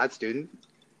a bad student?"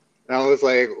 And I was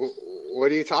like,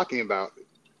 "What are you talking about?"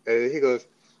 And he goes,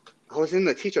 "I was in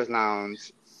the teacher's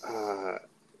lounge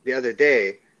the other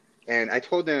day, and I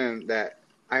told them that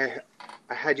I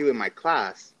had you in my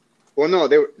class." Well, no,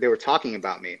 they were talking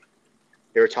about me.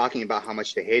 They were talking about how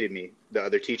much they hated me, the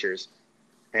other teachers.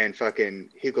 And fucking,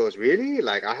 he goes, "Really?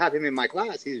 Like, I have him in my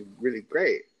class. He's really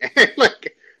great." And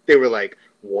like, they were like,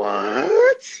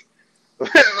 "What?"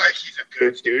 Like, he's a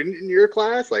good student in your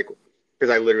class? Like,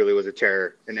 because I literally was a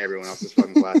terror in everyone else's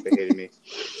fucking class. They hated me.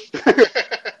 I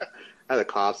had the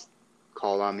cops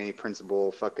called on me,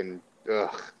 principal, fucking,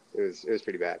 ugh. It was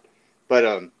pretty bad. But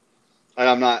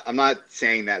I'm not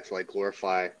saying that to like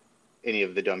glorify any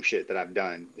of the dumb shit that I've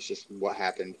done. It's just what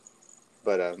happened.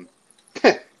 But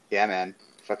yeah, man,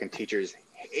 fucking teachers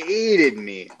hated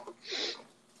me.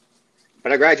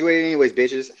 But I graduated anyways,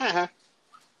 bitches. Haha.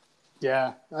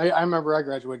 Yeah, I remember I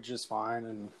graduated just fine,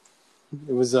 and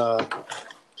it was I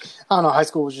don't know. High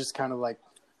school was just kind of like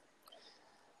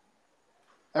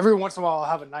every once in a while I'll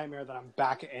have a nightmare that I'm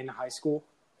back in high school,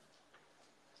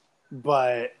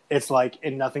 but it's like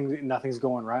and nothing's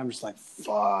going right. I'm just like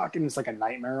fuck, and it's like a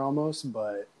nightmare almost.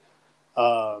 But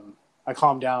I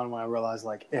calmed down when I realized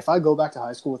like if I go back to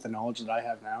high school with the knowledge that I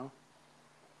have now,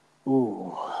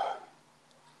 ooh,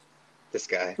 This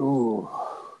guy. ooh.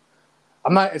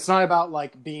 I'm not. It's not about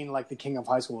like being like the king of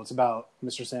high school. It's about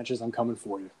Mr. Sanchez. I'm coming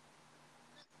for you.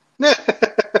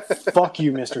 Fuck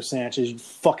you, Mr. Sanchez. You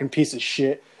fucking piece of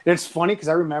shit. And it's funny because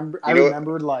I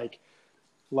remembered like.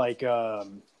 You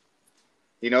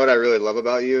know what I really love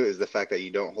about you is the fact that you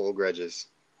don't hold grudges.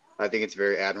 I think it's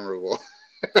very admirable.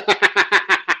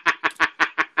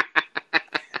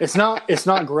 It's not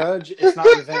grudge. It's not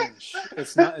revenge.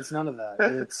 It's none of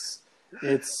that.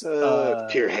 It's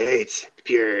pure hate.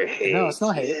 Pure hate. No, it's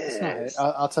not hate. Yes. It's not hate.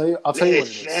 I'll tell you what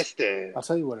it is. I'll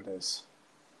tell you what it is.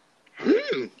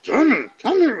 Tell me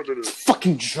what it is.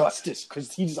 Fucking justice,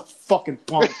 because he's a fucking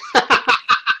punk.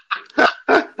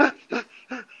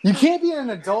 You can't be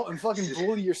an adult and fucking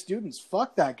bully your students.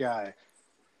 Fuck that guy.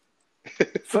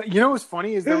 You know what's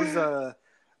funny is there was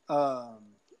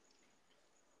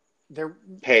there.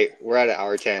 Hey, we're at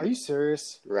hour 10. Are you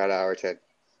serious? We're at hour 10.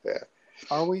 Yeah.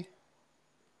 Are we?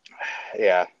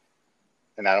 Yeah.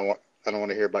 And I don't want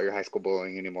to hear about your high school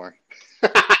bullying anymore.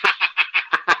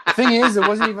 The thing is, it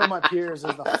wasn't even my peers. It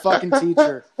was the fucking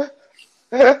teacher.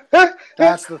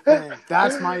 That's the thing.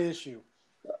 That's my issue.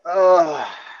 But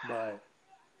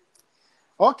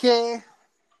okay.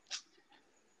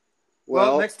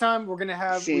 Well, next time we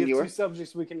have two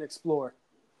subjects we can explore.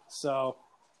 So,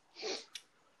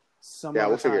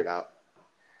 we'll figure it out.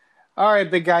 All right,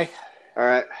 big guy. All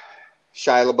right.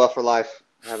 Shia LaBeouf for life.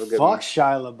 Have a good one. Fuck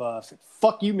Shia LaBeouf.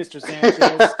 Fuck you, Mr.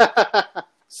 Sanchez.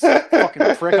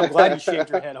 Fucking prick. I'm glad you shaved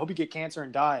your head. I hope you get cancer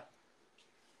and die.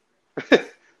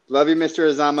 Love you, Mr.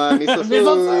 Azama. Miso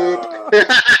soup.